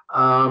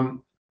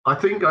 I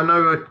think I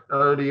know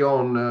early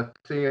on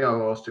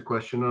Theo asked a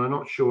question, and I'm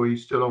not sure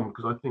he's still on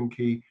because I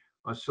think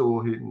I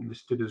saw him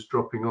listed as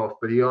dropping off,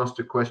 but he asked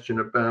a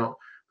question about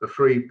the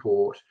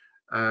Freeport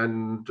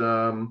and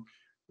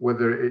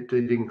whether it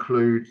did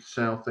include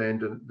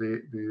Southend and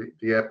the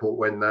airport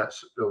when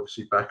that's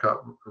obviously back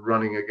up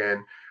running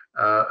again,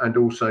 and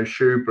also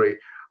Shoebury.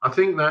 I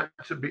think that,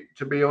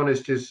 to be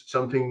honest, is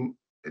something,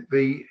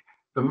 the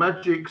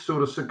magic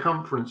sort of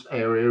circumference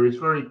area is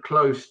very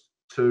close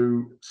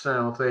to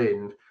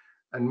Southend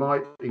and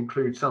might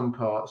include some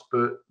parts,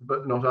 but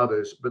not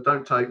others. But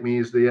don't take me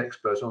as the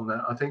expert on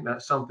that. I think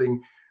that's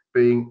something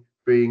being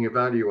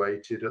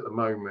evaluated at the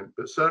moment.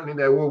 But certainly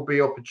there will be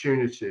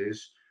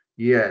opportunities,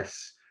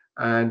 yes,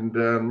 and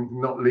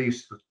not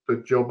least the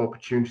job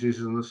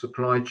opportunities and the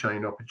supply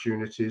chain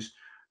opportunities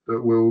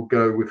that will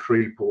go with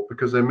Freeport,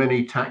 because there are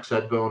many tax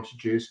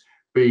advantages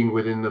being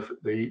within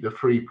the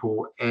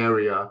Freeport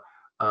area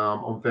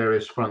on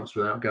various fronts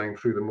without going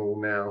through them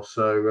all now.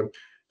 So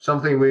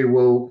something we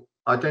will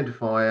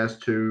identify as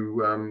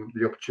to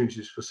the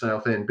opportunities for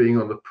Southend being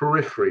on the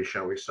periphery,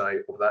 shall we say,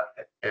 of that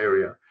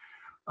area.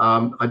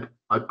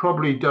 I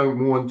probably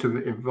don't want to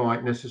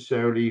invite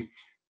necessarily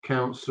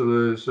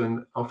councillors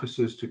and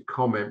officers to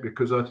comment,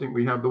 because I think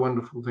we have the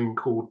wonderful thing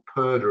called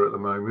PERDA at the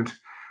moment,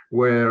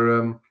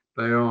 where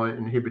they are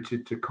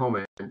inhibited to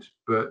comment,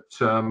 but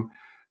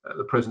at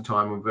the present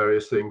time on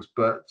various things.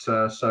 But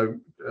so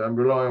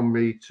rely on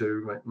me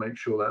to make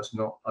sure that's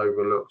not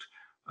overlooked.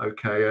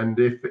 Okay, and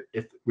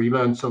if we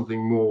learn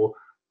something more,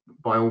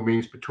 by all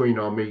means, between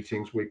our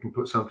meetings, we can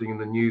put something in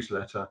the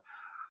newsletter.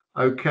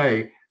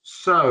 Okay,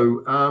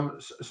 So,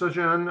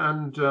 Sojan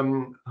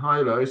and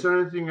Hyla, is there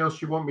anything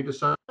else you want me to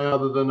say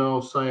other than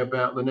I'll say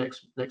about the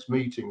next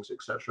meetings,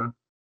 etc.?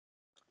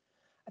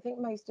 I think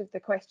most of the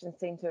questions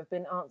seem to have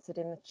been answered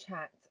in the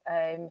chat.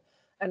 And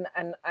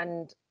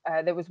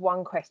there was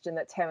one question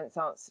that Terence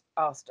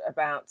asked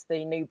about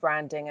the new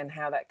branding and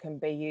how that can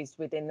be used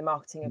within the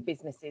marketing of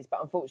businesses,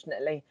 but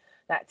unfortunately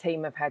that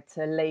team have had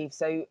to leave.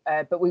 So,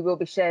 but we will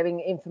be sharing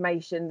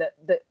information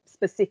that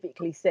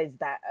specifically says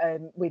that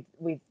with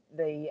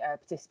the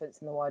participants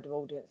and the wider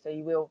audience. So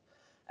you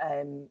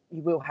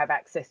will have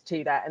access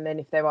to that. And then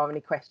if there are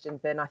any questions,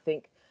 then I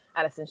think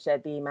Alison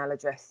shared the email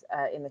address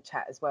in the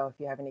chat as well if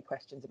you have any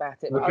questions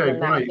about it. But okay, other than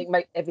that, great. I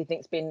think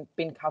everything's been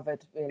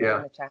covered in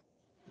the chat.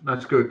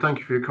 That's good. Thank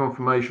you for your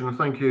confirmation, and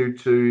thank you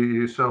to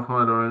yourself,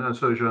 Hyla, and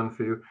Sojan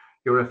for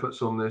your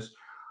efforts on this.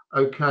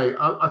 Okay,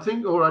 I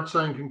think all I'd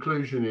say in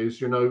conclusion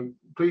is,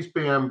 please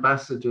be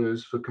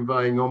ambassadors for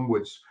conveying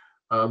onwards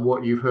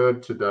what you've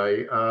heard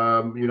today.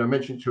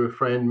 Mention to a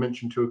friend,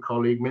 mention to a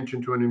colleague,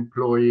 mention to an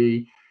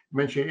employee,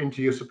 mention it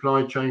into your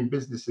supply chain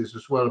businesses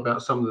as well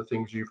about some of the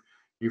things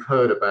you've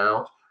heard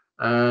about.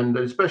 And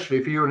especially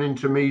if you're an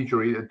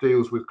intermediary that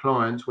deals with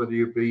clients, whether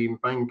you be in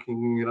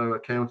banking,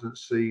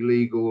 accountancy,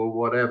 legal, or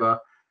whatever,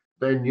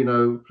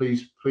 then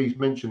please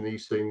mention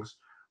these things.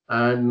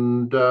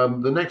 And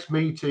the next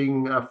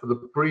meeting for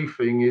the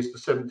briefing is the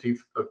 17th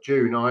of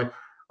June.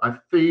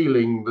 I'm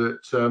feeling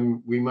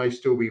that we may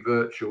still be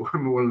virtual,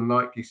 more than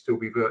likely still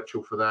be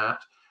virtual for that.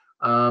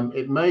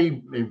 It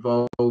may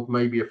involve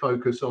maybe a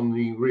focus on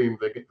the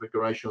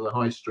reinvigoration of the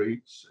high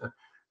streets.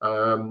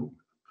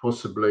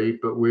 Possibly,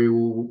 but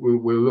we'll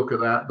look at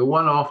that. The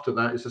one after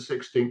that is the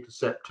 16th of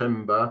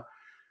September,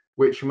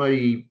 which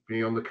may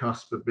be on the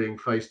cusp of being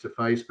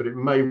face-to-face, but it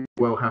may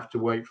well have to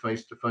wait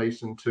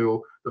face-to-face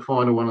until the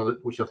final one,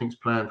 which I think is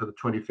planned for the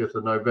 25th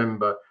of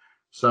November.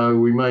 So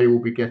we may all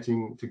be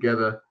getting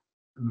together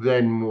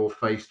then more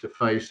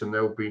face-to-face, and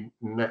there'll be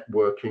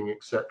networking,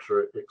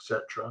 etc.,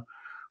 etc.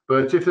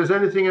 But if there's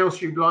anything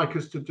else you'd like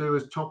us to do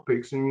as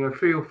topics, and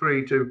feel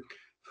free to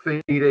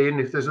feed in.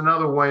 If there's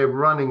another way of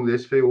running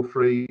this, feel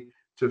free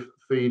to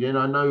feed in.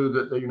 I know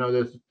that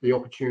there's the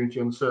opportunity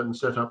on certain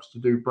setups to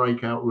do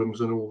breakout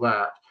rooms and all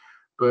that,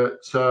 but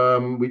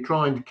we're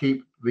trying to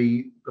keep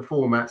the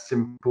format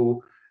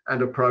simple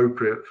and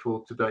appropriate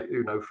for today,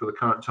 for the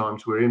current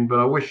times we're in. But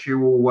I wish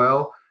you all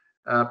well,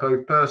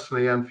 both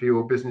personally and for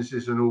your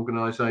businesses and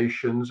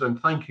organisations. And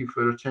thank you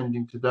for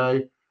attending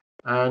today.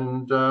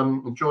 And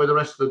enjoy the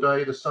rest of the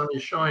day. The sun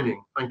is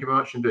shining. Thank you very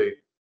much indeed.